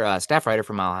Cummins in here, staff writer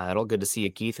from Mile Huddle. Good to see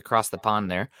you, Keith, across the pond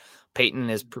there. Peyton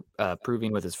is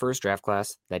proving with his first draft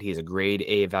class that he is a grade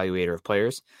A evaluator of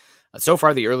players. So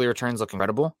far, the early returns look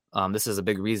incredible. This is a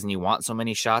big reason you want so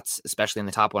many shots, especially in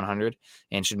the top 100,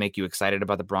 and should make you excited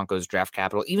about the Broncos draft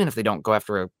capital, even if they don't go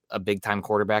after a big-time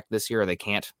quarterback this year or they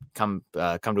can't come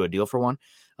to a deal for one.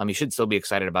 You should still be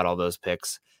excited about all those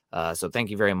picks. So thank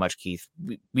you very much, Keith.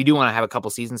 We do want to have a couple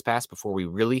seasons pass before we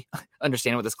really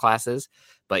understand what this class is.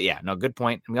 But yeah, no, good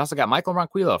point. And we also got Michael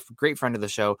Ronquillo, a great friend of the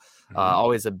show.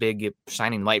 Always a big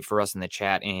shining light for us in the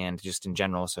chat and just in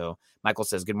general. So Michael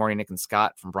says, good morning, Nick and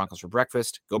Scott from Broncos for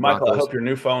Breakfast. Go Michael, Broncos. I hope your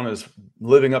new phone is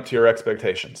living up to your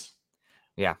expectations.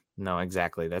 Yeah, no,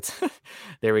 exactly. That's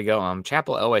there we go.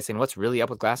 Chapel Elway saying, what's really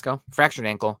up with Glasgow? Fractured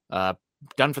ankle.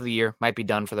 Done for the year, might be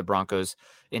done for the Broncos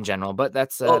in general, but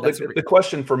that's the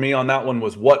question for me on that one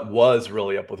was what was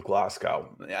really up with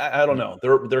Glasgow. I don't know.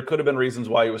 There could have been reasons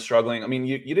why he was struggling. I mean,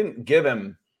 you didn't give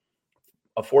him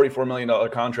a $44 million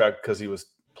contract because he was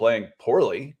playing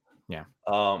poorly. Yeah.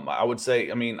 I would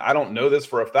say, I don't know this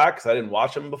for a fact because I didn't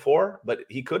watch him before, but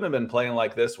he couldn't have been playing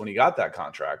like this when he got that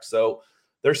contract. So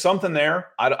there's something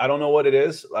there. I don't know what it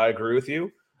is. I agree with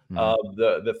you.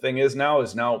 The thing is now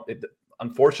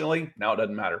unfortunately, now it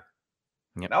doesn't matter.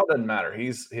 Yep. Now it doesn't matter.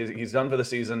 He's done for the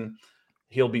season.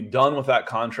 He'll be done with that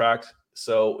contract.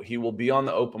 So he will be on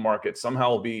the open market.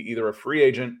 Somehow will be either a free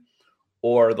agent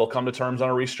or they'll come to terms on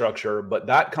a restructure. But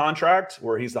that contract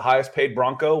where he's the highest paid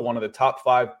Bronco, one of the top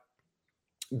 5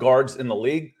 guards in the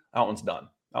league, that one's done.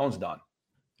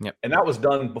 Yep. And that was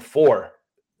done before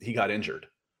he got injured.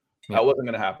 Yep. That wasn't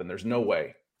going to happen. There's no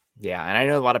way. Yeah. And I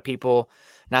know a lot of people,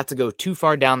 not to go too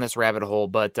far down this rabbit hole,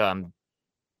 but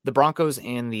the Broncos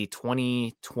in the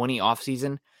 2020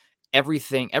 offseason,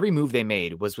 every move they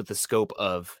made was with the scope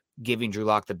of giving Drew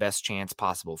Lock the best chance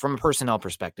possible from a personnel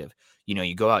perspective.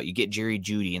 You go out, you get Jerry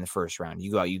Jeudy in the first round.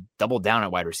 You go out, you double down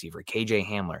at wide receiver, KJ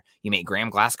Hamler. You make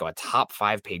Graham Glasgow a top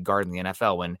 5 paid guard in the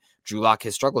NFL when Drew Lock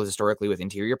has struggled historically with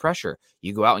interior pressure.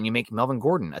 You go out and you make Melvin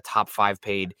Gordon a top 5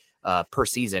 paid per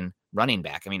season running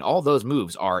back. I mean, all those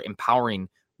moves are empowering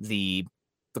the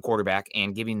quarterback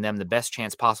and giving them the best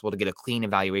chance possible to get a clean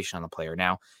evaluation on the player.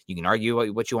 Now, you can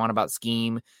argue what you want about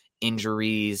scheme,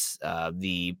 injuries,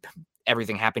 the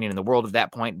everything happening in the world at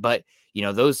that point, but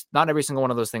those, not every single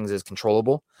one of those things is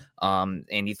controllable. And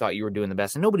you thought you were doing the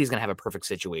best, and nobody's going to have a perfect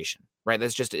situation, right?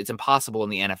 It's impossible in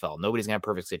the NFL. Nobody's going to have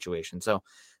a perfect situation. So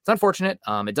it's unfortunate.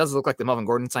 It does look like the Melvin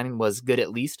Gordon signing was good,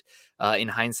 at least in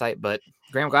hindsight, but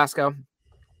Graham Glasgow,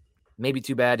 maybe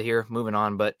too bad here, moving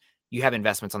on, but you have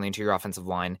investments on the interior offensive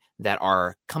line that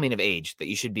are coming of age that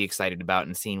you should be excited about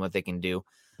and seeing what they can do.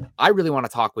 I really want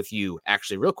to talk with you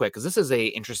actually real quick, because this is a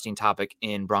interesting topic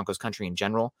in Broncos country in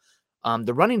general.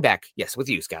 The running back, yes, with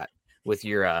you, Scott, with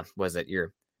your,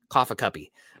 your coffee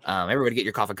cuppy. Everybody get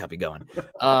your coffee cuppy going.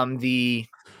 The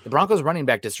Broncos running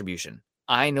back distribution.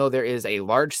 I know there is a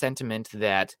large sentiment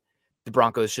that the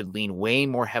Broncos should lean way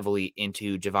more heavily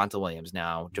into Javonte Williams.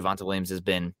 Now, Javonte Williams has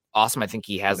been awesome. I think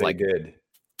he has good.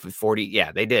 40.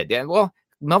 Yeah, they did. Yeah. Well,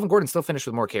 Melvin Gordon still finished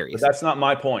with more carries. But that's not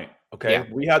my point. Okay. Yeah.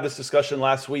 We had this discussion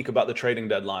last week about the trading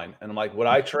deadline. And I'm like, would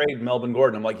I trade Melvin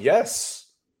Gordon? I'm like, yes.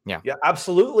 Yeah. Yeah,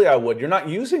 absolutely I would. You're not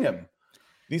using him.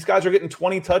 These guys are getting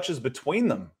 20 touches between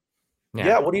them.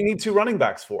 Yeah. What do you need 2 running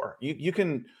backs for? You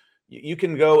can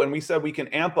go, and we said we can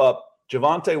amp up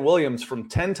Javonte Williams from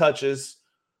 10 touches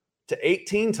to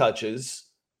 18 touches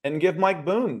and give Mike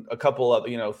Boone a couple of,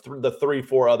 the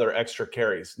 3-4 other extra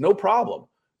carries. No problem.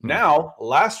 Mm-hmm. Now,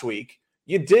 last week,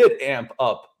 you did amp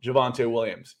up Javonte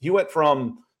Williams. He went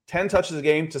from 10 touches a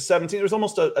game to 17. There was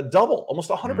almost a double, almost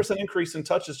 100% increase in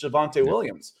touches, Javonte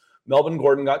Williams. Melvin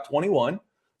Gordon got 21.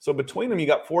 So between them, you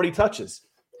got 40 touches.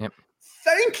 Yep.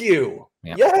 Thank you.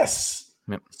 Yep. Yes.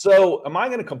 Yep. So am I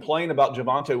going to complain about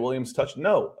Javonte Williams' touch?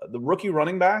 No. The rookie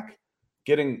running back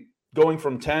going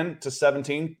from 10 to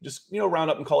 17, just,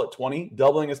 round up and call it 20,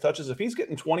 doubling his touches. If he's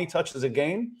getting 20 touches a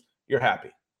game, you're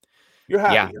happy. You're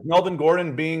happy. Yeah. Melvin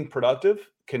Gordon being productive,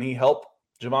 can he help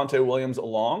Javonte Williams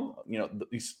along?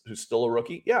 Who's still a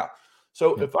rookie? Yeah.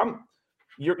 So if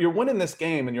you're winning this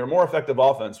game and you're a more effective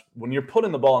offense when you're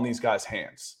putting the ball in these guys'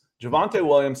 hands. Javonte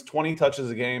Williams, 20 touches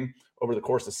a game over the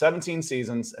course of 17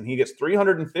 seasons, and he gets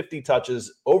 350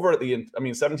 touches over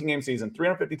 17-game season,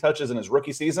 350 touches in his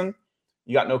rookie season.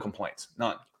 You got no complaints,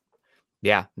 none.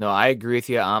 Yeah, no, I agree with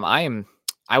you.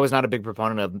 I was not a big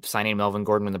proponent of signing Melvin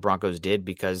Gordon when the Broncos did,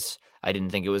 because I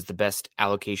didn't think it was the best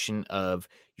allocation of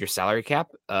your salary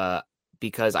cap.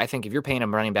 Because I think if you're paying a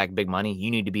running back big money, you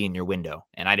need to be in your window.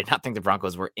 And I did not think the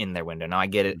Broncos were in their window. Now I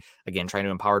get it. Again, trying to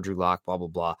empower Drew Lock, blah, blah,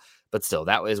 blah. But still,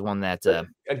 that was one that...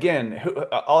 Again,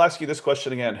 I'll ask you this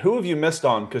question again. Who have you missed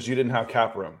on because you didn't have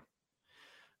cap room?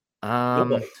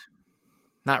 Nobody.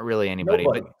 Not really anybody.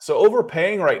 Nobody. But... So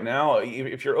overpaying right now,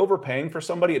 if you're overpaying for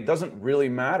somebody, it doesn't really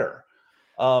matter.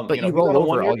 But you roll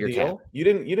over all your deal, cap. You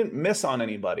didn't miss on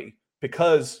anybody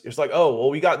because it's like, oh,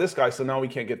 well, we got this guy, so now we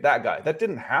can't get that guy. That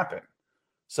didn't happen.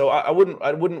 So I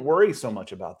wouldn't worry so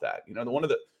much about that. One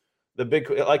of the big,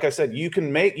 like I said, you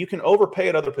can overpay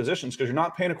at other positions because you're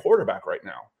not paying a quarterback right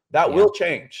now. That will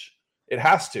change. It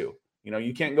has to.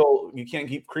 You can't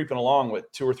keep creeping along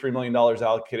with $2 or $3 million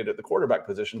allocated at the quarterback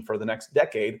position for the next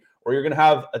decade, or you're going to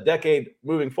have a decade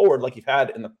moving forward like you've had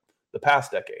in the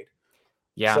past decade.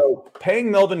 Yeah. So paying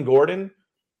Melvin Gordon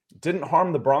didn't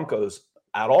harm the Broncos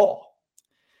at all.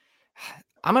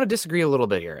 I'm going to disagree a little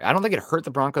bit here. I don't think it hurt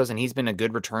the Broncos, and he's been a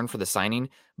good return for the signing,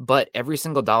 but every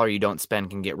single dollar you don't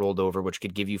spend can get rolled over, which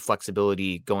could give you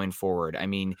flexibility going forward. I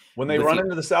mean, when they run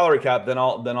into the salary cap, then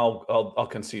I'll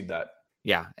concede that.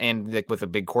 Yeah, and with a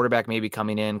big quarterback maybe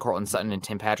coming in, Cortland Sutton and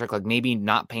Tim Patrick, like maybe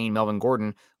not paying Melvin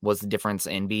Gordon was the difference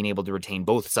in being able to retain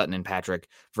both Sutton and Patrick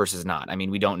versus not. I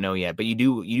mean, we don't know yet, but you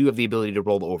do have the ability to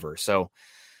roll over. So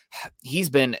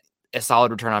he's been a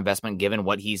solid return on investment given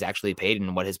what he's actually paid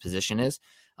and what his position is.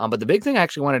 But the big thing I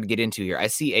actually wanted to get into here, I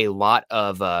see a lot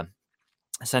of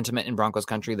sentiment in Broncos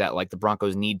country that like the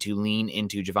Broncos need to lean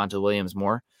into Javonte Williams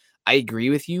more. I agree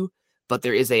with you, but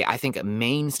there is I think a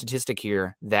main statistic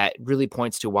here that really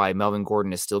points to why Melvin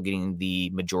Gordon is still getting the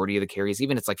majority of the carries,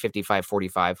 even it's like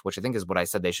 55-45, which I think is what I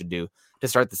said they should do to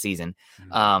start the season.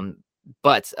 Mm-hmm.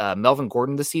 But Melvin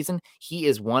Gordon this season, he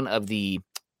is one of the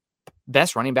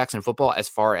best running backs in football as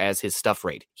far as his stuff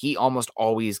rate. He almost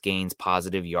always gains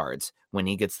positive yards when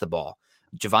he gets the ball.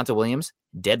 Javonte Williams,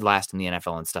 dead last in the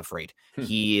NFL in stuff rate.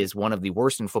 He is one of the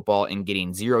worst in football in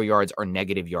getting 0 yards or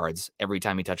negative yards every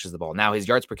time he touches the ball. Now, his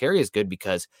yards per carry is good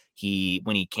because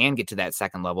when he can get to that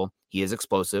second level, he is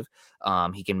explosive.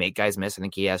 He can make guys miss. I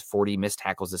think he has 40 missed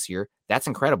tackles this year. That's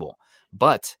incredible.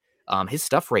 But his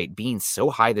stuff rate being so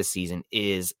high this season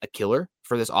is a killer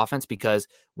for this offense because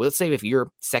let's say if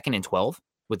you're 2nd and 12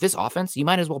 with this offense, you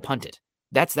might as well punt it.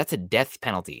 that's a death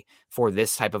penalty for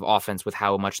this type of offense with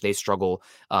how much they struggle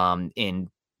in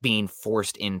being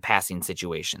forced in passing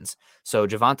situations. So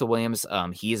Javonte Williams,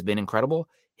 he has been incredible.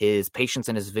 His patience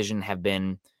and his vision have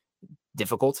been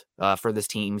difficult for this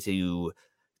team to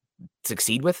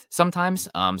succeed with sometimes.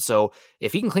 So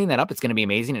if he can clean that up, it's going to be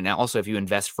amazing. And also if you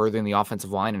invest further in the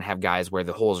offensive line and have guys where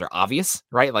the holes are obvious,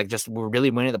 right? Like just we're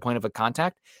really winning at the point of a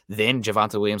contact, then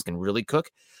Javonte Williams can really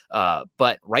cook.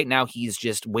 But right now he's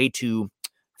just way too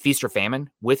feast or famine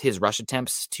with his rush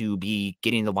attempts to be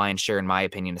getting the lion's share, in my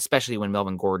opinion, especially when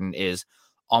Melvin Gordon is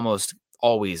almost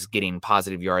always getting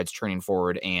positive yards, turning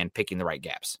forward and picking the right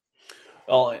gaps.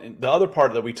 Well, the other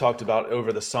part that we talked about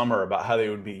over the summer about how they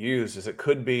would be used is it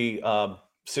could be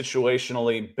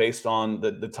situationally based on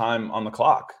the time on the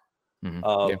clock.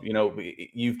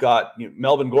 You've got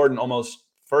Melvin Gordon, almost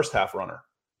first half runner.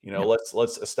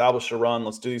 Let's establish a run.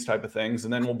 Let's do these type of things,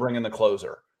 and then we'll bring in the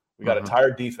closer. We got a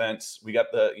tired defense. We got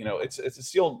it's a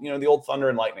still the old thunder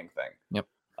and lightning thing. Yep.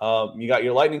 You got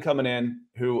your lightning coming in,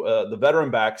 who the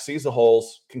veteran back sees the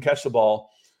holes, can catch the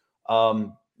ball.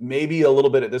 Maybe a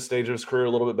little bit at this stage of his career, a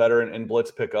little bit better in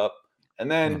blitz pickup. And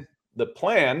then the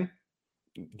plan,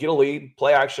 get a lead,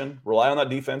 play action, rely on that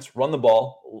defense, run the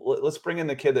ball. Let's bring in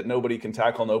the kid that nobody can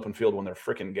tackle in the open field when they're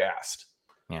freaking gassed.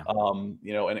 Yeah.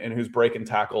 And who's breaking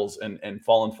tackles and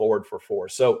falling forward for four.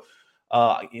 So,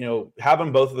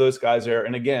 having both of those guys there.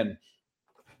 And again,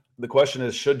 the question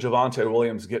is, should Javonte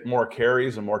Williams get more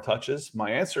carries and more touches?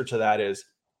 My answer to that is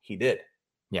he did.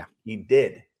 Yeah. He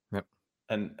did.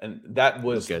 And that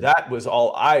was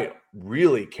all I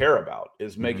really care about,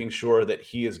 is making sure that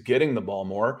he is getting the ball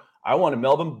more. I wanted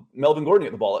Melvin Gordon to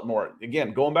get the ball at more.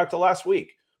 Again, going back to last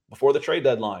week before the trade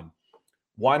deadline,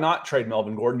 why not trade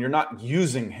Melvin Gordon? You're not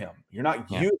using him. You're not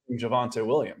using Javonte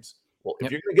Williams. Well, if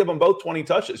you're going to give them both 20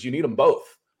 touches, you need them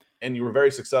both. And you were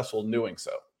very successful in doing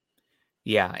so.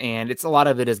 Yeah, and it's a lot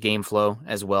of it is game flow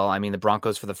as well. I mean, the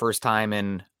Broncos for the first time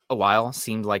in a while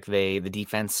seemed like the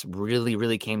defense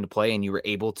really came to play, and you were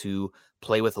able to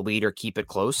play with the lead or keep it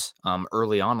close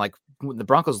early on. Like the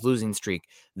Broncos losing streak,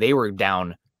 they were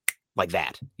down like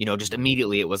that, just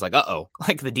immediately it was like,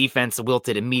 like the defense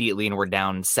wilted immediately and we're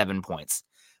down 7 points.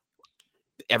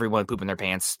 Everyone pooping their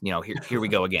pants, here we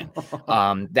go again.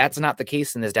 That's not the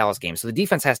case in this Dallas game. So the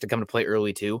defense has to come to play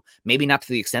early too. Maybe not to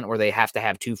the extent where they have to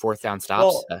have 2 4th down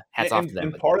stops. Hats off to them.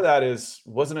 And part of that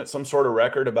wasn't it some sort of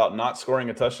record about not scoring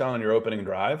a touchdown on your opening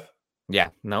drive? Yeah,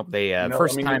 nope. They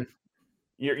first time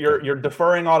you're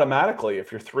deferring automatically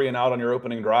if you're 3 and out on your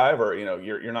opening drive, or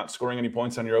you're not scoring any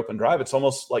points on your open drive. It's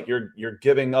almost like you're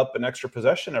giving up an extra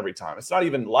possession every time. It's not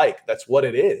even like that's what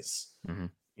it is. Mm-hmm.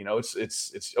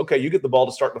 It's okay. You get the ball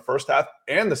to start the first half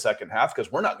and the second half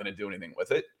because we're not going to do anything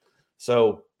with it.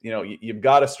 So, you've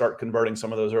got to start converting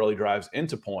some of those early drives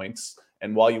into points.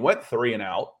 And while you went 3 and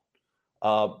out,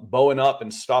 bowing up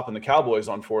and stopping the Cowboys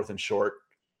on 4th and short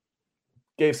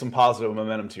gave some positive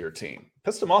momentum to your team.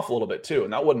 Pissed them off a little bit too,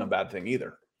 and that wasn't a bad thing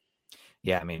either.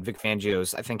 Yeah, I mean, Vic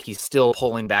Fangio's, I think he's still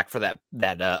pulling back for that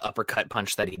uppercut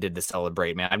punch that he did to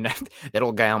celebrate, man. That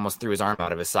old guy almost threw his arm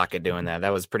out of his socket doing that.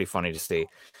 That was pretty funny to see.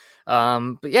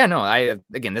 But yeah, no,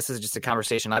 again, this is just a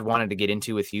conversation I've wanted to get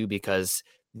into with you because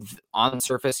on the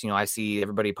surface, I see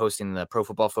everybody posting the Pro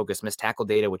Football Focus missed tackle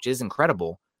data, which is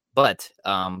incredible, but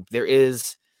there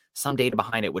is some data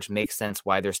behind it, which makes sense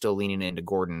why they're still leaning into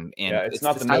Gordon. And it's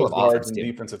not the nose guards and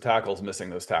defensive tackles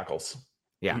missing those tackles.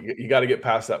 Yeah, you got to get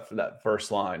past that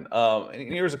first line.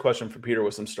 And here's a question for Peter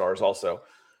with some stars also.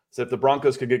 So if the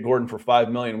Broncos could get Gordon for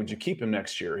 $5 million, would you keep him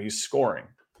next year? He's scoring.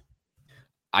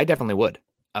 I definitely would.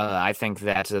 I think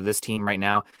that this team right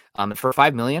now, for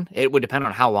 $5 million, it would depend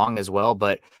on how long as well.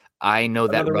 But I know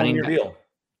that running 1-year deal,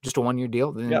 just a 1-year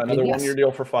deal. Yeah, another 1-year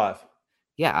deal for $5 million.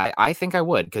 Yeah, I think I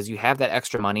would, because you have that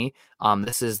extra money.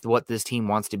 This is what this team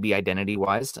wants to be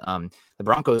identity-wise. The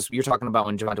Broncos, you're talking about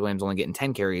when Javonte Williams only getting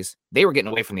 10 carries, they were getting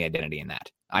away from the identity in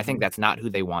that. I think that's not who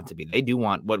they want to be. They do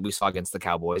want what we saw against the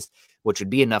Cowboys, which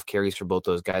would be enough carries for both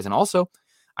those guys. And also,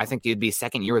 I think it'd be a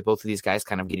second year with both of these guys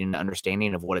kind of getting an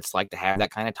understanding of what it's like to have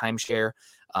that kind of timeshare.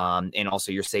 And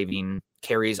also you're saving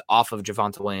carries off of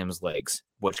Javonte Williams' legs,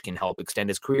 which can help extend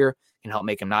his career, can help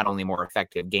make him not only more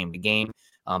effective game to game,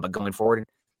 but going forward.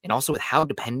 And also with how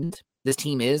dependent this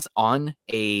team is on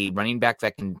a running back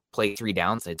that can play 3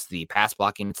 downs. It's the pass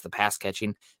blocking, it's the pass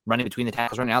catching, running between the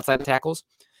tackles, running outside the tackles.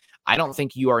 I don't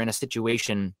think you are in a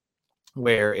situation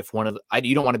where you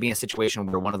don't want to be in a situation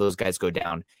where one of those guys go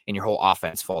down and your whole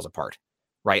offense falls apart,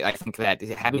 right? I think that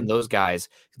having those guys,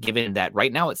 given that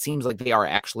right now it seems like they are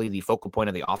actually the focal point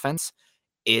of the offense,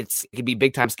 it could be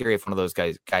big time scary if one of those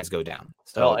guys go down.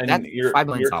 So that $5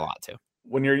 million is not a lot too.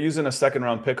 when you're using a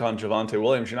second-round pick on Javonte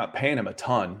Williams, you're not paying him a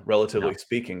ton, relatively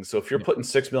speaking. So if you're putting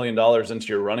 $6 million into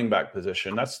your running back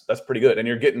position, that's pretty good. And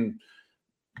you're getting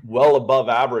well above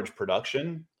average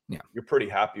production. Yeah. You're pretty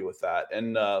happy with that.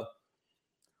 And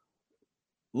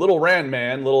little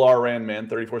R Rand Man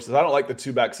 34 says, I don't like the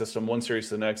two-back system. One series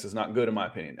to the next is not good in my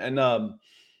opinion. And I'm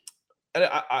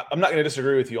not going to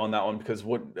disagree with you on that one, because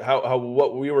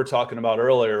what we were talking about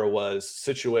earlier was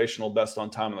situational best on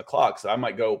time on the clock. So I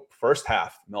might go first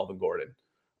half Melvin Gordon,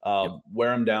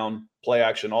 wear him down, play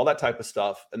action, all that type of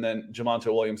stuff, and then Javonte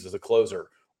Williams is a closer,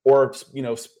 or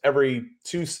every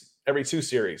two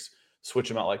series switch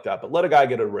him out like that. But let a guy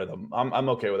get a rhythm. I'm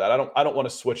okay with that. I don't want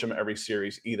to switch him every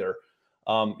series either.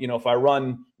 If I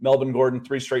run Melvin Gordon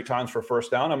 3 straight times for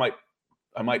first down, I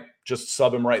might just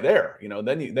sub him right there.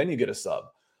 Then you get a sub.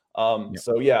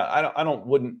 So yeah,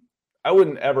 I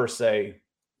wouldn't ever say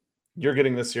you're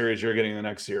getting this series, you're getting the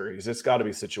next series. It's got to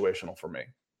be situational for me.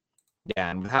 Yeah,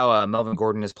 and with how Melvin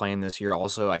Gordon is playing this year,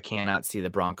 also I cannot see the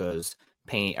Broncos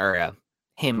paying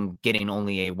him getting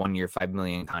only a 1 year, $5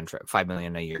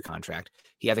 million a year contract.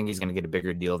 I think he's going to get a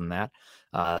bigger deal than that.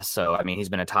 So I mean, he's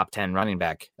been a top 10 running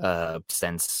back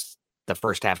since the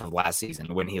first half of last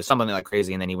season, when he was something like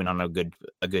crazy, and then he went on a good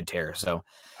tear. So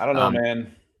I don't know,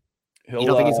 man. You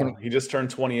don't think he's gonna... He just turned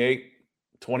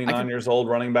 29 years old,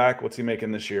 running back. What's he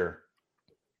making this year?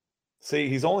 See,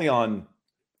 he's on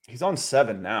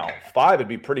 7 now. 5 would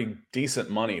be pretty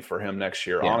decent money for him next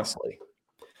year, honestly.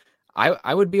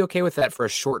 I would be okay with that for a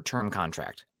short-term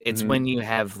contract. It's when you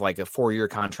have like a 4-year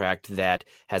contract that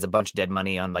has a bunch of dead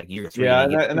money on like year 3. Yeah,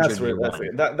 and that's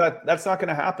not going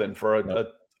to happen for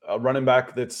a running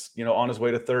back that's on his way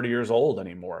to 30 years old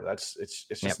anymore. It's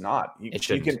just not. You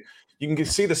can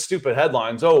see the stupid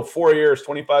headlines. 4 years,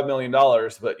 $25 million,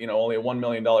 but only a $1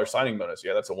 million signing bonus.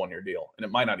 Yeah, that's a 1-year deal, and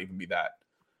it might not even be that.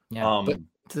 Yeah, but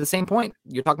to the same point,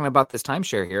 you're talking about this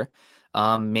timeshare here.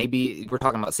 Maybe we're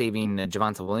talking about saving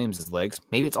Javonte Williams' legs.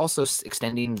 Maybe it's also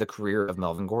extending the career of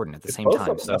Melvin Gordon at the same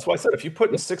time. So that's why I said, if you put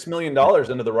in $6 million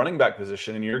into the running back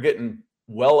position and you're getting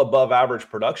well above average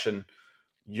production,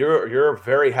 you're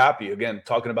very happy. Again,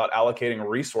 talking about allocating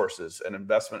resources and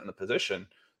investment in the position,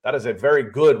 that is a very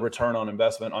good return on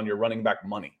investment on your running back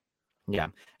money. Yeah,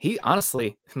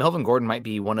 Melvin Gordon might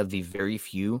be one of the very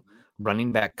few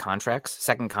running back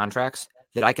second contracts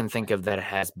that I can think of that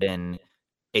has been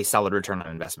a solid return on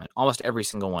investment. Almost every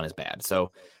single one is bad.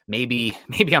 So maybe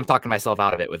I'm talking myself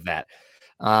out of it with that.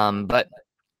 But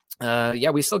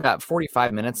we still got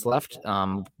 45 minutes left.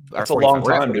 That's a long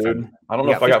time, dude. I don't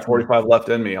know if I got 45 left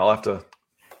in me. I'll have to.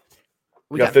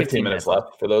 We got 15 minutes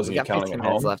left for those of you counting at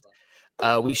home. Left.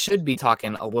 We should be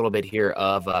talking a little bit here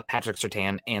of Patrick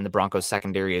Surtain and the Broncos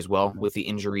secondary as well, with the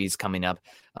injuries coming up.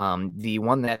 The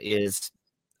one that is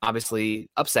obviously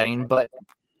upsetting, but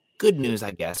good news,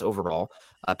 I guess, overall.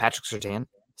 Patrick Surtain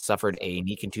suffered a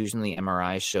knee contusion. The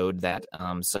MRI showed that.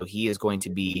 So he is going to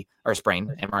be, or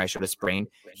sprain. MRI showed a sprain.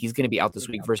 He's going to be out this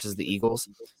week versus the Eagles,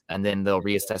 and then they'll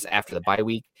reassess after the bye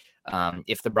week.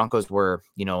 If the Broncos were,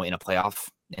 in a playoff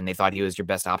and they thought he was your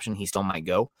best option, he still might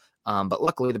go. But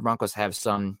luckily, the Broncos have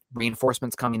some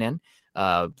reinforcements coming in.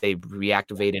 They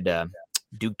reactivated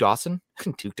Duke Dawson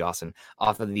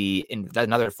off of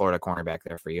another Florida cornerback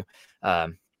there for you.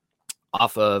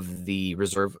 Off of the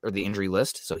reserve or the injury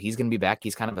list. So he's going to be back.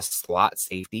 He's kind of a slot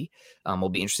safety. We'll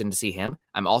be interested to see him.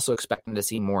 I'm also expecting to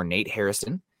see more Nate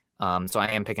Harrison. So I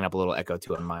am picking up a little echo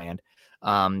too on my end.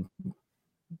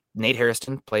 Nate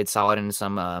Harrison played solid in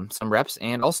some reps,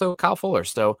 and also Kyle Fuller.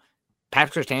 So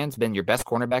Patrick Surtain's been your best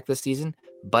cornerback this season,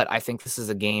 but I think this is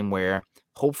a game where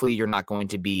hopefully you're not going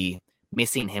to be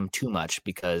missing him too much,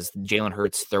 because Jalen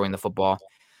Hurts throwing the football,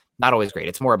 not always great.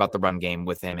 It's more about the run game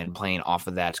with him and playing off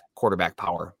of that quarterback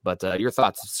power. But your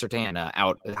thoughts, Surtain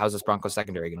out. How's this Broncos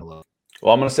secondary going to look?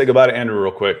 Well, I'm going to say goodbye to Andrew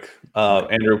real quick.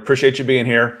 Andrew, appreciate you being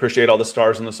here. Appreciate all the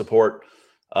stars and the support.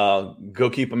 Go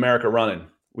keep America running.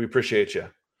 We appreciate you.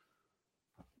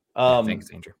 Thanks,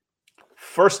 Andrew.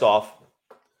 First off,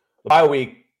 the bye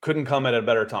week couldn't come at a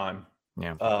better time.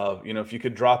 Yeah. If you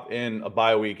could drop in a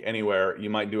bye week anywhere,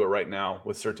 you might do it right now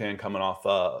with Surtain coming off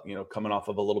of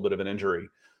a little bit of an injury.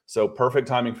 So perfect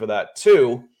timing for that.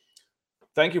 2,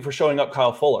 thank you for showing up,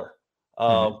 Kyle Fuller.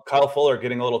 Kyle Fuller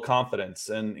getting a little confidence.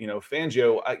 And,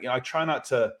 Fangio, I try not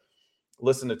to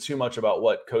listen to too much about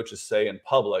what coaches say in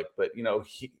public, but,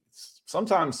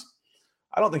 sometimes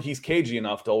I don't think he's cagey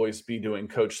enough to always be doing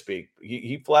coach speak.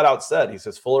 He flat out said, he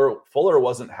says, Fuller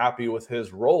wasn't happy with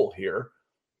his role here.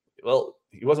 Well,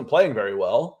 he wasn't playing very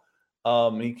well.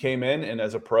 He came in and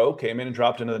as a pro, came in and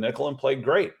dropped into the nickel and played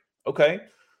great. Okay.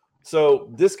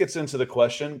 So this gets into the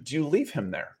question, do you leave him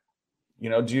there?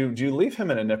 do you leave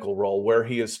him in a nickel role where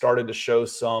he has started to show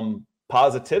some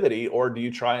positivity, or do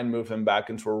you try and move him back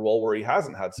into a role where he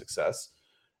hasn't had success?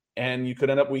 And you could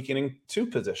end up weakening two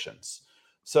positions.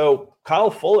 So Kyle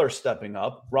Fuller stepping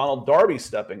up, Ronald Darby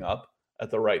stepping up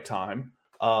at the right time,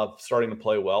 starting to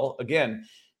play well. Again,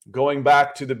 going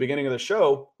back to the beginning of the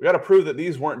show, we got to prove that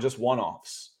these weren't just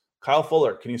one-offs. Kyle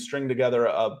Fuller, can you string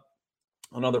together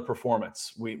another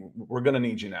performance? We're going to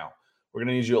need you now. We're going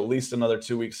to need you at least another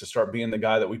 2 weeks to start being the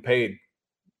guy that we paid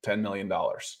 $10 million.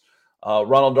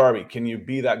 Ronald Darby, can you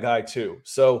be that guy too?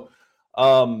 So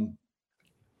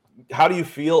how do you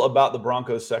feel about the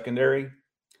Broncos secondary?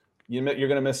 You're going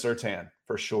to miss Surtain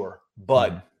for sure.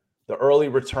 But the early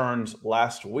returns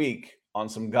last week on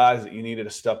some guys that you needed to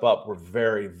step up were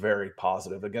very, very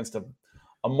positive against a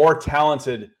more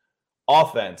talented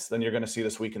offense than you're going to see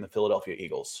this week in the Philadelphia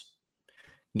Eagles.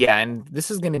 Yeah, and this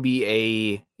is going to be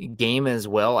a game as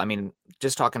well. I mean,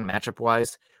 just talking matchup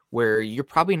wise, where you're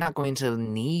probably not going to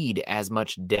need as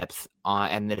much depth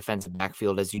in the defensive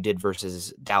backfield as you did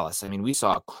versus Dallas. I mean, we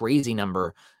saw a crazy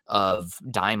number of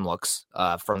dime looks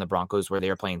from the Broncos where they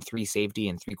were playing 3 safety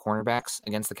and 3 cornerbacks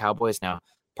against the Cowboys. Now,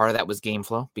 part of that was game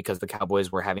flow because the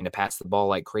Cowboys were having to pass the ball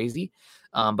like crazy.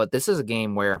 But this is a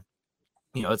game where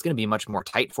it's going to be much more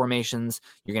tight formations.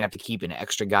 You're going to have to keep an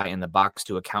extra guy in the box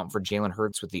to account for Jalen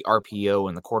Hurts with the RPO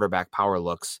and the quarterback power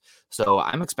looks. So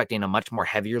I'm expecting a much more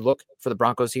heavier look for the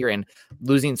Broncos here. And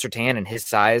losing Surtain and his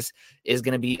size is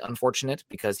going to be unfortunate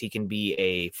because he can be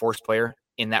a force player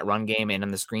in that run game and in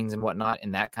the screens and whatnot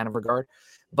in that kind of regard.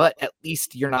 But at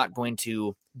least you're not going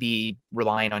to be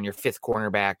relying on your 5th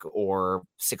cornerback or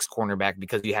 6th cornerback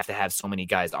because you have to have so many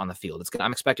guys on the field.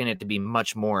 I'm expecting it to be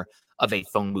much more of a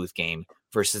phone booth game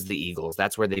versus the Eagles.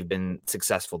 That's where they've been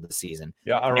successul this season.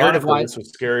 Yeah, ironically, this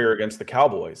was scarier against the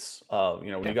Cowboys. When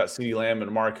you got CeeDee Lamb and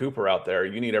Amari Cooper out there,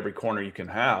 you need every corner you can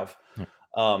have.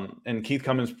 And Keith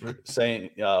Cummins saying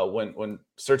when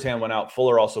Surtain went out,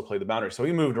 Fuller also played the boundary. So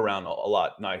he moved around a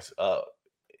lot. Nice.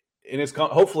 And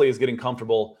hopefully is getting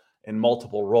comfortable in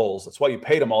multiple roles. That's why you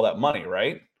paid him all that money,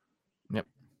 right? Yep.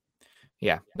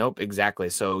 Yeah. Nope. Exactly.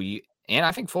 So and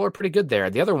I think Fuller pretty good there.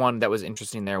 The other one that was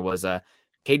interesting there was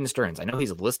Caden Stearns. I know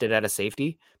he's listed at a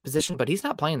safety position, but he's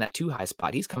not playing that too high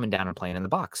spot. He's coming down and playing in the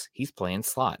box. He's playing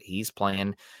slot. He's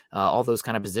playing all those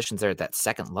kind of positions there at that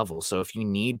second level. So if you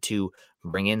need to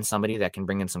bring in somebody that can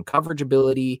bring in some coverage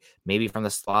ability, maybe from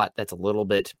the slot that's a little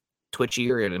bit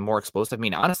twitchier and more explosive. I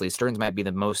mean, honestly, Stearns might be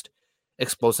the most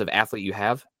explosive athlete you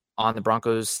have on the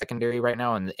Broncos secondary right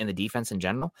now and in the defense in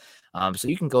general. So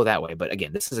you can go that way. But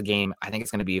again, this is a game. I think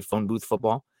it's going to be a phone booth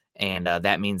football. And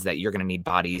that means that you're going to need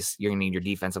bodies. You're going to need your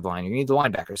defensive line. You're going to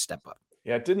need the linebackers to step up.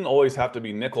 Yeah, it didn't always have to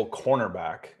be nickel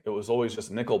cornerback. It was always just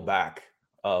nickel back.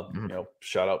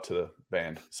 Shout out to the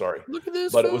band. Sorry. Look at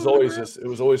this. But it was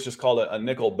always just called a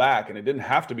nickel back, and it didn't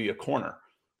have to be a corner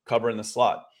covering the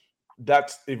slot.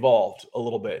 That's evolved a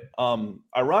little bit.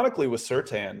 Ironically, with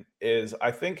Surtain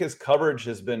I think his coverage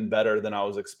has been better than I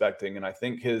was expecting, and I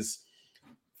think his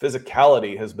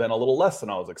physicality has been a little less than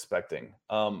I was expecting.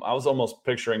 I was almost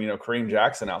picturing, Kareem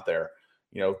Jackson out there,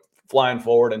 flying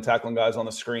forward and tackling guys on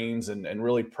the screens and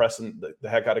really pressing the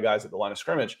heck out of guys at the line of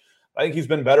scrimmage. I think he's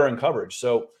been better in coverage.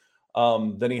 So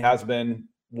than he has been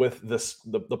with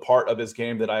the part of his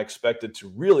game that I expected to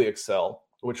really excel,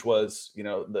 which was,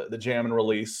 the jam and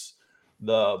release,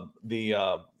 the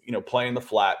playing the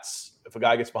flats. If a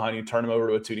guy gets behind you, turn him over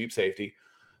to a 2 deep safety.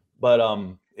 But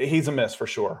he's a miss for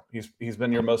sure. He's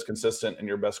been your most consistent and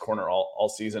your best corner all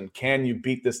season. Can you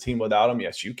beat this team without him?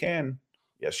 Yes, you can.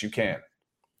 Yes, you can.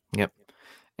 Yep.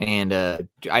 And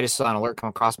I just saw an alert come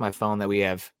across my phone that we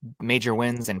have major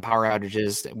winds and power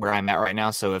outages where I'm at right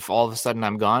now. So if all of a sudden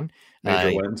I'm gone,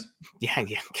 major winds. Yeah,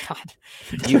 God,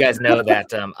 you guys know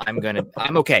that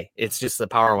I'm okay. It's just the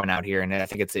power went out here, and I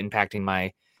think it's impacting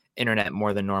my internet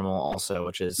more than normal, also,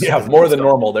 which is more than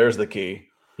normal. There's the key.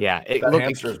 Yeah,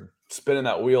 hamster spinning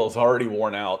that wheel is already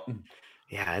worn out.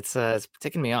 Yeah, it's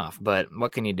ticking me off. But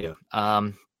what can you do?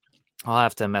 I'll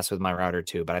have to mess with my router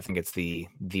too. But I think it's the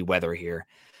weather here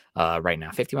right now.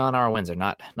 50-mile-an-hour winds are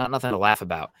not nothing to laugh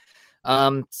about.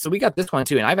 So we got this one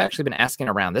too, and I've actually been asking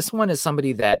around. This one is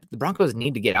somebody that the Broncos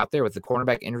need to get out there with the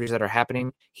cornerback injuries that are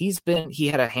happening. He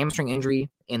had a hamstring injury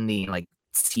in the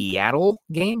Seattle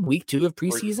game, week 2 of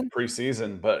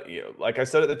preseason. But like I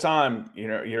said at the time,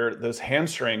 you're those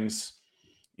hamstrings.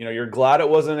 You're glad it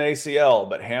wasn't an ACL,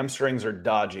 but hamstrings are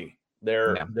dodgy.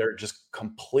 They're just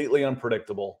completely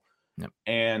unpredictable,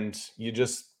 and you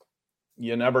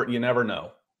never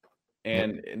know.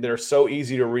 And they're so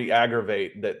easy to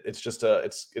re-aggravate that it's just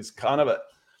it's kind of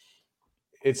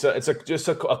it's just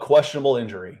a questionable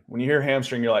injury. When you hear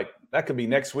hamstring, you're like, that could be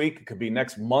next week, it could be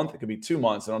next month, it could be 2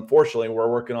 months. And unfortunately, we're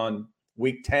working on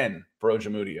week 10 for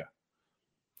Ojemudia.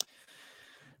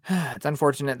 It's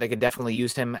unfortunate. They could definitely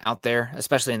use him out there,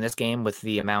 especially in this game with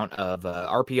the amount of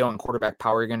RPO and quarterback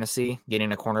power you're going to see.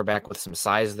 Getting a cornerback with some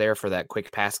size there for that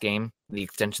quick pass game, the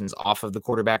extensions off of the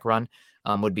quarterback run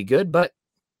would be good, but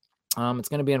it's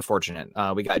going to be unfortunate.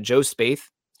 We got Joe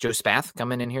Spath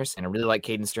coming in here, and I really like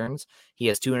Caden Stearns. He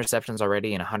has 2 interceptions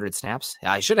already in 100 snaps.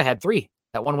 I should have had 3.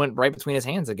 That one went right between his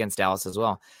hands against Dallas as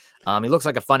well. He looks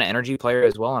like a fun energy player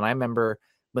as well, and I remember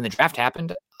when the draft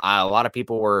happened, a lot of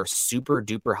people were super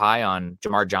duper high on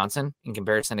Jamar Johnson in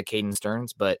comparison to Caden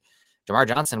Stearns, but Jamar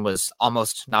Johnson was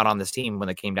almost not on this team when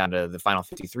it came down to the final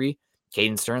 53.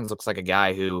 Caden Stearns looks like a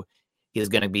guy who is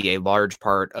going to be a large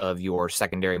part of your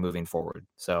secondary moving forward.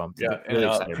 So yeah, really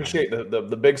and excited. Appreciate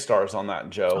the big stars on that,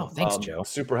 Joe. Oh, thanks, Joe.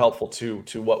 Super helpful to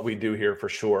what we do here for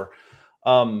sure.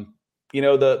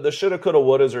 The shoulda, coulda,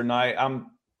 wouldas are nice.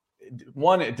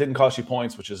 One, it didn't cost you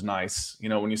points, which is nice.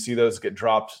 When you see those get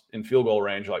dropped in field goal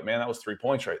range, you're like, man, that was 3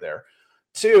 points right there.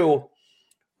 2,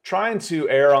 trying to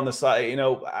err on the side.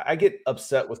 I get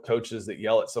upset with coaches that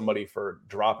yell at somebody for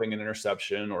dropping an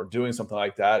interception or doing something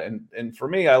like that. And for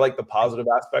me, I like the positive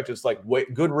aspect. It's like,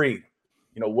 good read,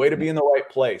 way to be in the right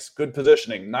place, good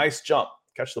positioning, nice jump,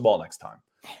 catch the ball next time.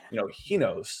 He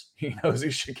knows he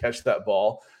should catch that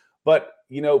ball, but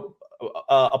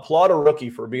applaud a rookie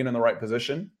for being in the right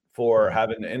position, for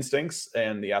having the instincts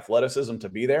and the athleticism to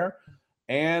be there.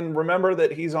 And remember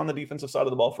that he's on the defensive side of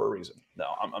the ball for a reason. No,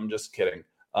 I'm just kidding.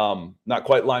 Not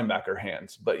quite linebacker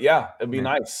hands, but yeah, it'd be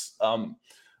nice.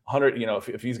 100,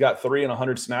 if he's got 3 and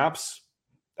 100 snaps,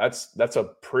 that's a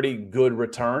pretty good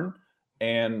return.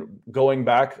 And going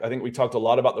back, I think we talked a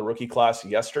lot about the rookie class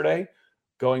yesterday.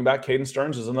 Going back, Caden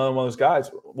Stearns is another one of those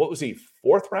guys. What was he?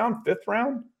 4th round, 5th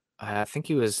round? I think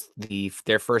he was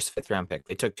their first 5th round pick.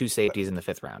 They took 2 safeties in the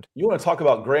 5th round. You want to talk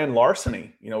about grand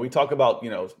larceny? We talk about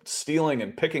stealing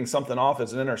and picking something off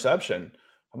as an interception.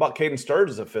 How about Caden Stearns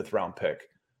as a 5th round pick,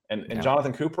 and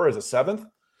Jonathan Cooper as a 7th?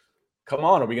 Come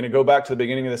on, are we going to go back to the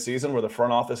beginning of the season where the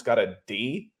front office got a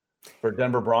D for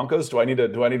Denver Broncos? Do I need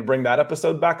to bring that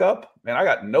episode back up? Man, I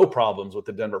got no problems with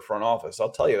the Denver front office.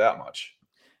 I'll tell you that much.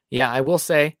 Yeah, I will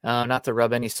say, not to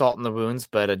rub any salt in the wounds,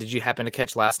 but did you happen to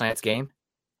catch last night's game?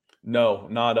 No,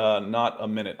 not a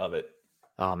minute of it.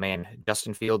 Oh man,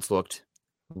 Justin Fields looked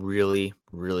really,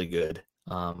 really good.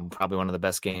 Probably one of the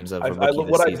best games of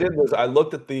what I did was I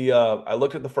looked at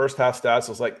the first half stats.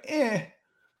 I was like,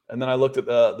 and then I looked at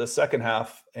the second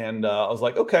half, and I was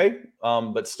like, okay,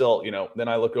 but still, Then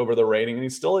I look over the rating, and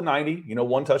he's still at 90.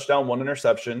 1 touchdown, 1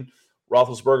 interception.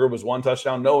 Roethlisberger was 1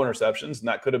 touchdown, no interceptions, and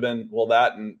that could have been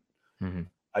that. And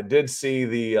I did see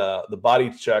the body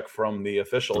check from the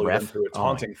official who went through a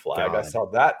taunting flag. I saw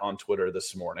that on Twitter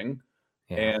this morning,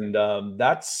 and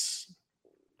that's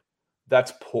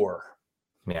poor.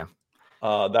 Yeah,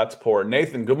 that's poor.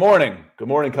 Nathan, good morning. Good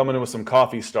morning. Coming in with some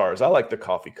coffee stars. I like the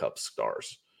coffee cup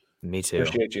stars. Me too.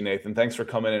 Appreciate you, Nathan. Thanks for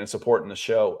coming in and supporting the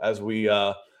show as we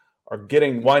are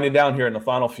winding down here in the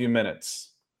final few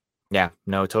minutes. Yeah,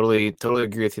 no, totally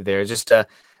agree with you there. Just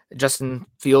Justin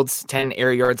Fields, 10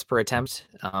 air yards per attempt,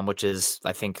 which is,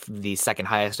 I think, the second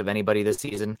highest of anybody this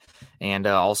season, and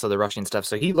also the rushing stuff.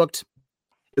 So it looked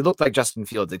like Justin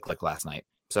Fields did click last night.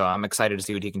 So I'm excited to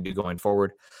see what he can do going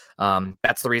forward.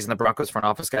 That's the reason the Broncos front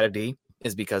office got a D,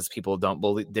 is because people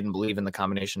didn't believe in the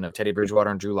combination of Teddy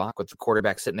Bridgewater and Drew Lock with the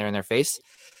quarterback sitting there in their face.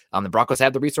 The Broncos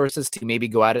have the resources to maybe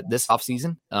go at it this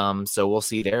offseason. So we'll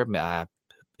see there.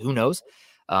 Who knows?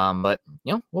 But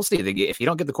we'll see. If you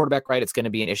don't get the quarterback right, it's going to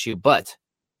be an issue. But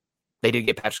they did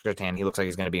get Patrick Surtain. He looks like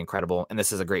he's going to be incredible, and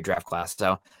this is a great draft class.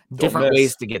 So different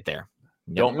ways to get there.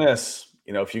 Yep. Don't miss.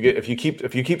 If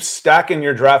you keep stacking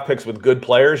your draft picks with good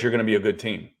players, you're going to be a good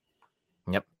team.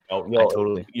 Yep.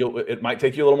 Totally. It might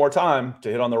take you a little more time to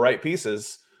hit on the right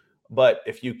pieces, but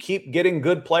if you keep getting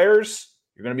good players,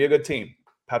 you're going to be a good team.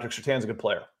 Patrick Surtain's a good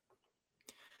player.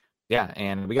 Yeah,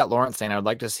 and we got Lawrence saying, I would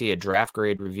like to see a draft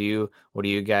grade review. What do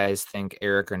you guys think,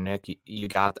 Eric or Nick? You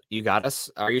got us?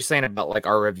 Are you saying about like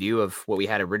our review of what we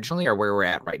had originally or where we're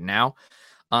at right now?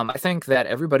 I think that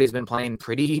everybody's been playing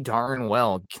pretty darn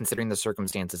well considering the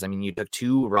circumstances. I mean, you took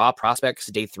 2 raw prospects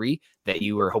day 3 that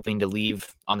you were hoping to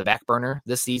leave on the back burner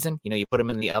this season. You put them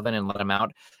in the oven and let them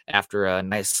out after a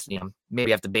nice,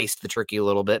 maybe have to baste the turkey a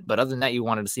little bit. But other than that, you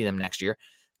wanted to see them next year.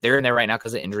 They're in there right now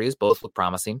because of injuries. Both look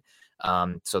promising.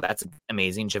 So that's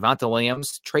amazing. Javonte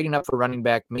Williams trading up for running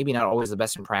back, maybe not always the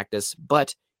best in practice,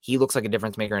 but he looks like a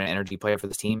difference maker and an energy player for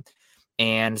this team.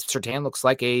 And Surtain looks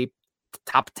like a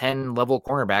top 10 level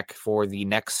cornerback for the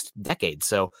next decade.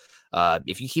 So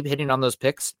if you keep hitting on those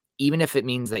picks, even if it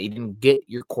means that you didn't get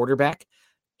your quarterback,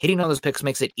 hitting on those picks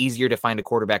makes it easier to find a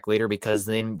quarterback later, because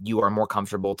then you are more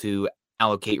comfortable to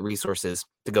allocate resources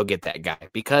to go get that guy,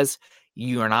 because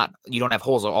you don't have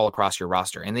holes all across your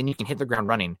roster. And then you can hit the ground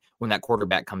running when that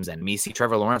quarterback comes in. I mean, you see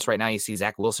Trevor Lawrence right now, you see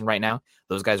Zach Wilson right now.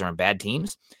 Those guys are on bad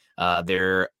teams.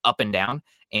 They're up and down,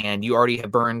 and you already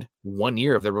have burned 1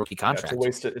 year of their rookie contract.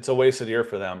 It's a wasted year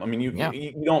for them. I mean, you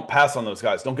don't pass on those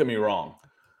guys. Don't get me wrong.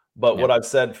 But what I've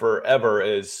said forever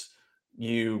is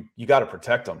you got to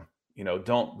protect them.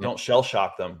 Don't shell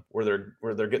shock them where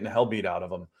they're getting the hell beat out of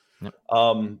them.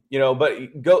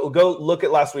 But go look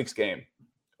at last week's game.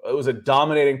 It was a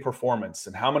dominating performance.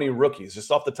 And how many rookies,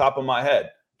 just off the top of my head?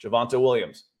 Javonte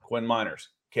Williams, Quinn Miners,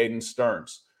 Caden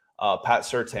Stearns, Pat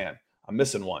Surtain. I'm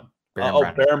missing one.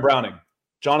 Baron Browning,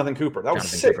 Jonathan Cooper. That was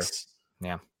six. Cooper.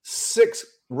 Yeah. 6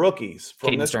 rookies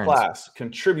from this class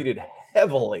contributed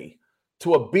heavily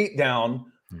to a beatdown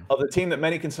of the team that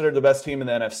many consider the best team in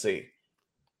the NFC.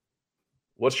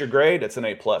 What's your grade? It's an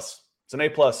A+. It's an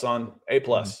A+, son. A+.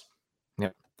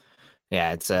 Yep.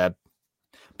 Yeah, it's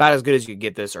about as good as you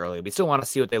get this early. We still want to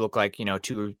see what they look like,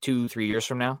 2-3 years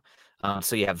from now.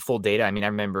 So you have full data. I mean, I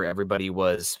remember everybody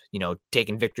was,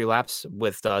 taking victory laps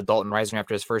with Dalton Risner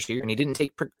after his first year, and he didn't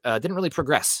really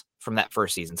progress from that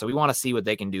first season. So we want to see what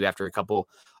they can do after a couple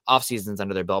off seasons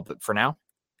under their belt. But for now,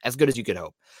 as good as you could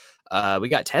hope. We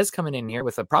got Tez coming in here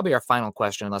with probably our final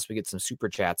question, unless we get some super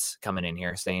chats coming in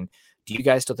here saying, do you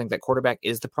guys still think that quarterback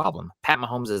is the problem? Pat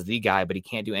Mahomes is the guy, but he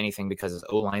can't do anything because his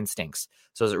O-line stinks.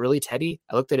 So is it really Teddy?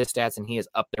 I looked at his stats and he is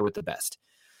up there with the best.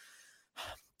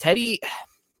 Teddy's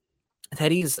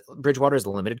Bridgewater is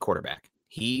a limited quarterback.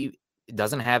 He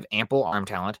doesn't have ample arm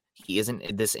talent. He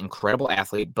isn't this incredible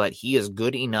athlete, but he is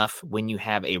good enough when you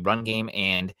have a run game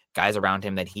and guys around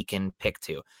him that he can pick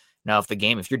to. Now,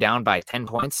 if you're down by 10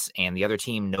 points and the other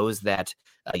team knows that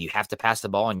you have to pass the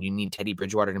ball and you need Teddy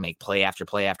Bridgewater to make play after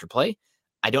play after play,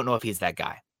 I don't know if he's that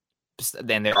guy.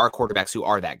 Then there are quarterbacks who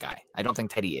are that guy. I don't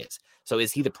think Teddy is. So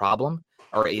is he the problem,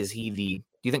 or do you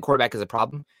think quarterback is a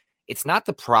problem? It's not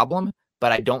the problem,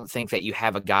 but I don't think that you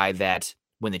have a guy that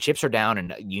when the chips are down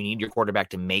and you need your quarterback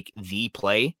to make the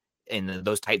play in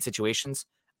those tight situations,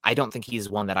 I don't think he's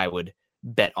one that I would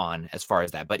bet on as far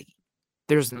as that. But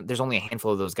there's only a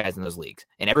handful of those guys in those leagues,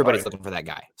 and everybody's looking for that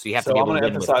guy. So you have to be able to win.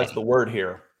 I'm going to emphasize the word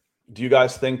here. Do you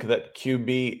guys think that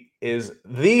QB is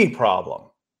the problem?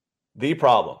 The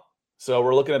problem. So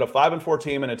we're looking at a 5-4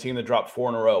 team and a team that dropped 4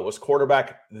 in a row. Was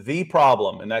quarterback the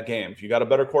problem in that game? If you got a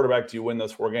better quarterback, do you win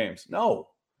those 4 games? No.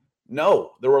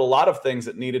 There were a lot of things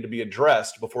that needed to be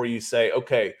addressed before you say,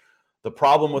 okay, the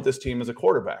problem with this team is a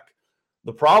quarterback.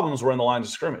 The problems were in the lines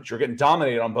of scrimmage. You're getting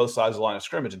dominated on both sides of the line of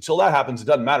scrimmage. Until that happens, it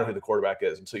doesn't matter who the quarterback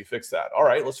is until you fix that. All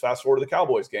right, let's fast forward to the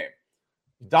Cowboys game.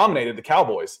 Dominated the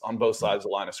Cowboys on both sides of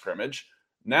the line of scrimmage.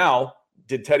 Now,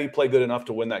 did Teddy play good enough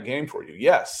to win that game for you?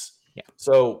 Yes. Yeah.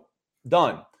 So,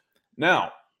 done.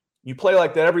 Now, you play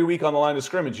like that every week on the line of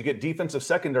scrimmage. You get defensive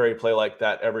secondary play like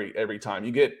that every time.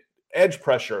 You get edge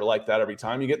pressure like that every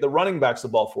time. You get the running backs the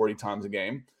ball 40 times a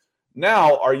game.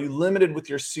 Now, are you limited with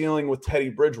your ceiling with Teddy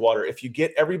Bridgewater if you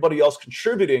get everybody else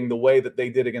contributing the way that they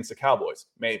did against the Cowboys?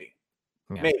 Maybe.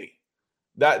 Yeah. Maybe.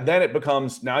 Then it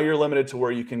becomes, now you're limited to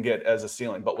where you can get as a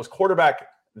ceiling. But was quarterback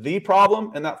the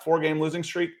problem in that 4-game losing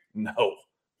streak? No.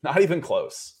 Not even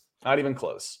close. Not even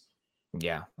close.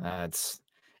 Yeah, it's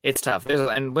tough.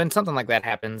 And when something like that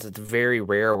happens, it's very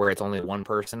rare where it's only one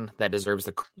person that deserves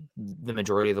the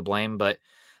majority of the blame. But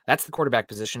that's the quarterback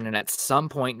position. And at some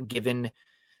point, given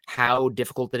how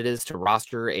difficult it is to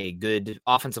roster a good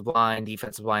offensive line,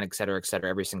 defensive line, et cetera,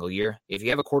 every single year, if you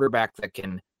have a quarterback that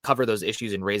can cover those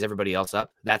issues and raise everybody else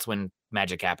up, that's when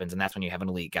magic happens, and that's when you have an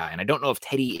elite guy. And I don't know if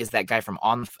Teddy is that guy from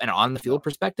on the field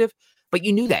perspective, but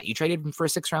you knew that. You traded him for a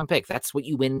 6th-round pick. That's what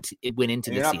you went into this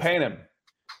season. You're not paying him.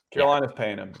 Carolina's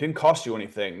paying him. Didn't cost you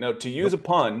anything. No, to use a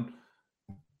pun,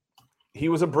 he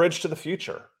was a bridge to the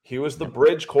future. He was the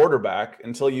bridge quarterback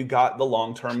until you got the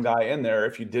long-term guy in there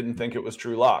if you didn't think it was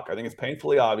Drew Lock. I think it's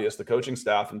painfully obvious the coaching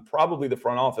staff and probably the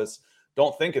front office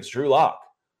don't think it's Drew Lock.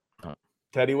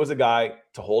 Teddy was a guy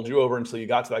to hold you over until you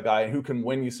got to that guy who can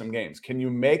win you some games. Can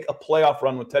you make a playoff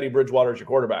run with Teddy Bridgewater as your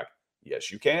quarterback?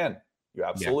 Yes, you can. You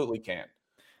absolutely can.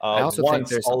 I also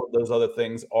once think all of those other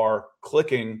things are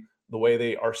clicking the way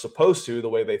they are supposed to, the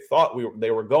way they thought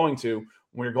they were going to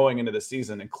when we were going into the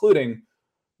season, including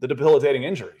the debilitating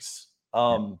injuries,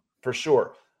 for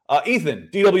sure. Ethan,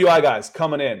 DWI guys,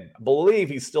 coming in. I believe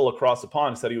he's still across the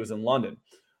pond. Said he was in London.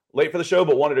 Late for the show,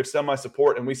 but wanted to extend my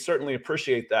support, and we certainly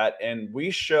appreciate that. And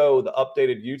we show the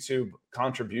updated YouTube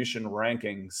contribution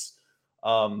rankings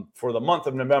for the month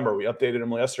of November. We updated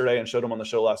him yesterday and showed him on the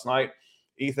show last night.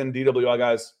 Ethan, DWI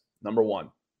guys, number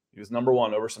one. He was number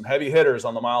one over some heavy hitters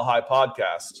on the Mile High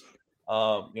podcast,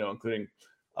 including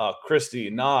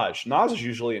Christy, Naj. Naj is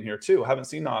usually in here too. I haven't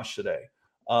seen Naj today.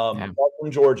 From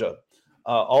Georgia.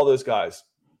 All those guys,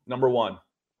 number one.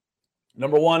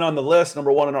 Number one on the list,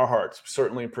 number one in our hearts.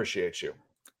 Certainly appreciate you.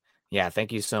 Yeah,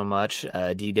 thank you so much,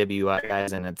 DWI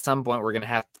guys. And at some point, we're going to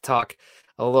have to talk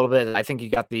a little bit. I think you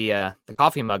got the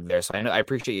coffee mug there, so I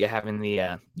appreciate you having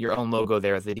the your own logo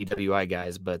there with the DWI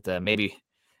guys. But maybe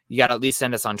you got to at least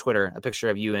send us on Twitter a picture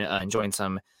of you enjoying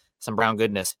some brown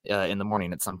goodness in the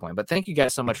morning at some point. But thank you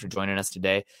guys so much for joining us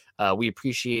today. We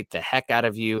appreciate the heck out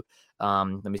of you.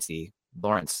 Let me see,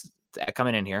 Lawrence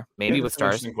coming in here, maybe with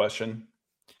stars. Question.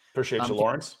 Appreciate you,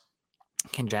 Lawrence.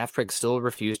 Can Draft Pick still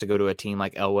refuse to go to a team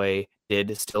like Elway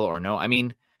did still or no? I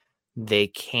mean, they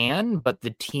can, but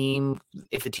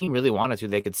if the team really wanted to,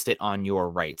 they could sit on your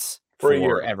rights for a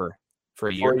year. For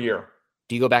a year.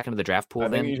 Do you go back into the draft pool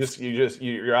then?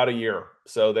 You're out a year.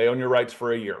 So they own your rights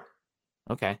for a year.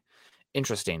 Okay.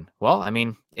 Interesting. Well, I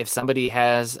mean, if somebody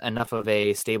has enough of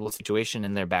a stable situation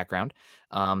in their background,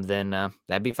 then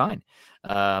that'd be fine.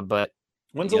 But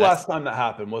when's the last time that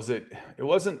happened?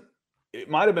 It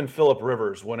might have been Phillip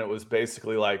Rivers when it was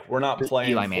basically like, we're not playing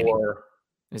Eli Manning. for.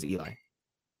 It was Eli.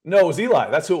 No, it was Eli.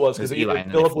 That's who it was. Because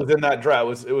Phillip was in that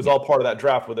draft. It was all part of that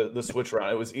draft with the switch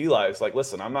around. It was Eli. It's like,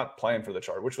 listen, I'm not playing for the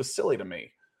Chargers, which was silly to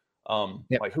me.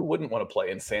 Like, who wouldn't want to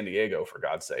play in San Diego, for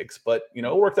God's sakes? But,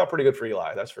 it worked out pretty good for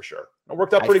Eli. That's for sure. It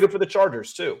worked out pretty good for the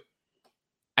Chargers, too.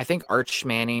 I think Arch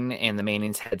Manning and the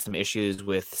Mannings had some issues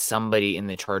with somebody in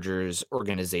the Chargers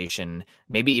organization,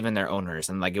 maybe even their owners.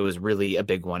 And it was really a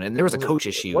big one. And there was a coach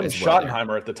issue as well.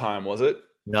 Schottenheimer at the time, was it?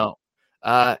 No,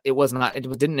 it was not. It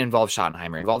didn't involve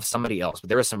Schottenheimer. It involved somebody else. But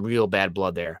there was some real bad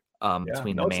blood there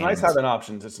between the Mannings. It's nice having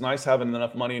options. It's nice having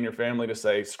enough money in your family to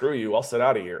say, screw you, I'll sit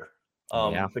out a year.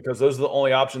 Because those are the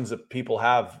only options that people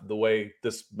have the way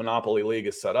this Monopoly League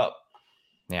is set up.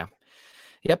 Yeah.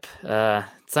 Yep.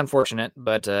 It's unfortunate,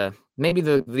 but maybe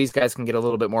these guys can get a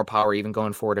little bit more power even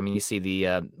going forward. I mean, you see the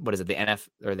the NF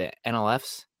or the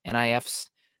NLFs, NIFs,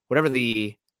 whatever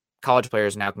the college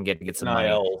players now can get to get some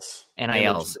NILs,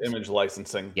 image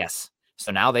licensing. Yes.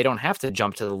 So now they don't have to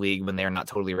jump to the league when they're not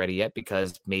totally ready yet,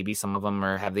 because maybe some of them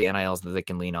have the NILs that they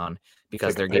can lean on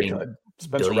because they're getting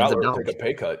billions of dollars. Take a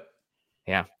pay cut.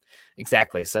 Yeah.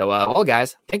 Exactly. So, well,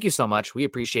 guys, thank you so much. We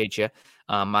appreciate you.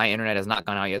 My internet has not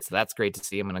gone out yet, so that's great to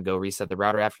see. I'm going to go reset the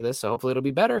router after this, so hopefully it'll be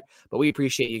better. But we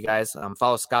appreciate you guys.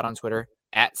 Follow Scott on Twitter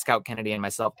at Scout Kennedy and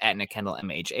myself at Nick Kendall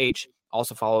MHH.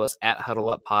 Also follow us at Huddle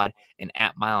Up Pod and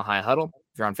at Mile High Huddle.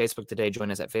 If you're on Facebook today, join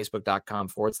us at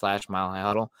facebook.com/Mile High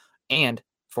Huddle and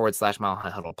 /Mile High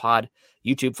Huddle Pod.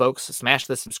 YouTube folks, smash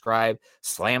the subscribe,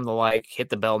 slam the like, hit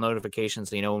the bell notification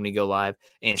so you know when we go live,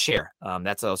 and share.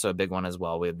 That's also a big one as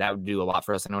well. That would do a lot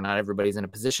for us. I know not everybody's in a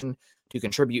position to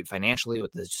contribute financially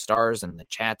with the stars and the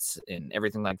chats and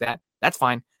everything like that. That's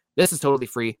fine. This is totally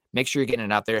free. Make sure you're getting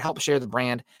it out there. Help share the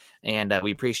brand, and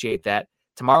we appreciate that.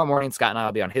 Tomorrow morning, Scott and I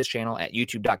will be on his channel at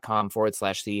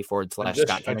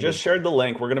youtube.com/C/Scott. I just shared the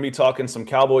link. We're going to be talking some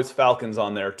Cowboys Falcons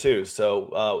on there too.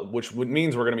 So, which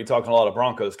means we're going to be talking a lot of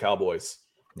Broncos Cowboys.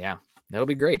 Yeah, that'll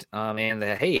be great. And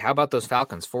hey, how about those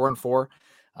Falcons? 4-4.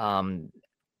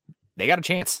 They got a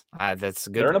chance. That's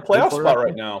good. They're in a playoff spot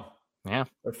right now. Yeah,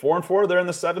 they're 4-4. They're in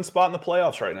the 7th spot in the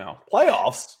playoffs right now.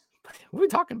 Playoffs. What are we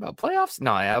talking about? Playoffs?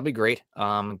 No, that'll be great.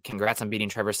 Congrats on beating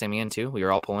Trevor Siemian too. We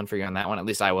were all pulling for you on that one. At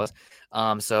least I was.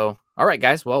 So, all right,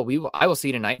 guys. Well, I will see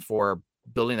you tonight for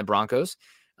building the Broncos.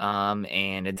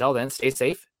 And until then, stay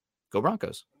safe. Go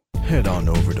Broncos. Head on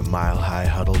over to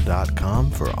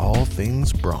milehighhuddle.com for all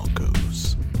things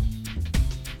Broncos.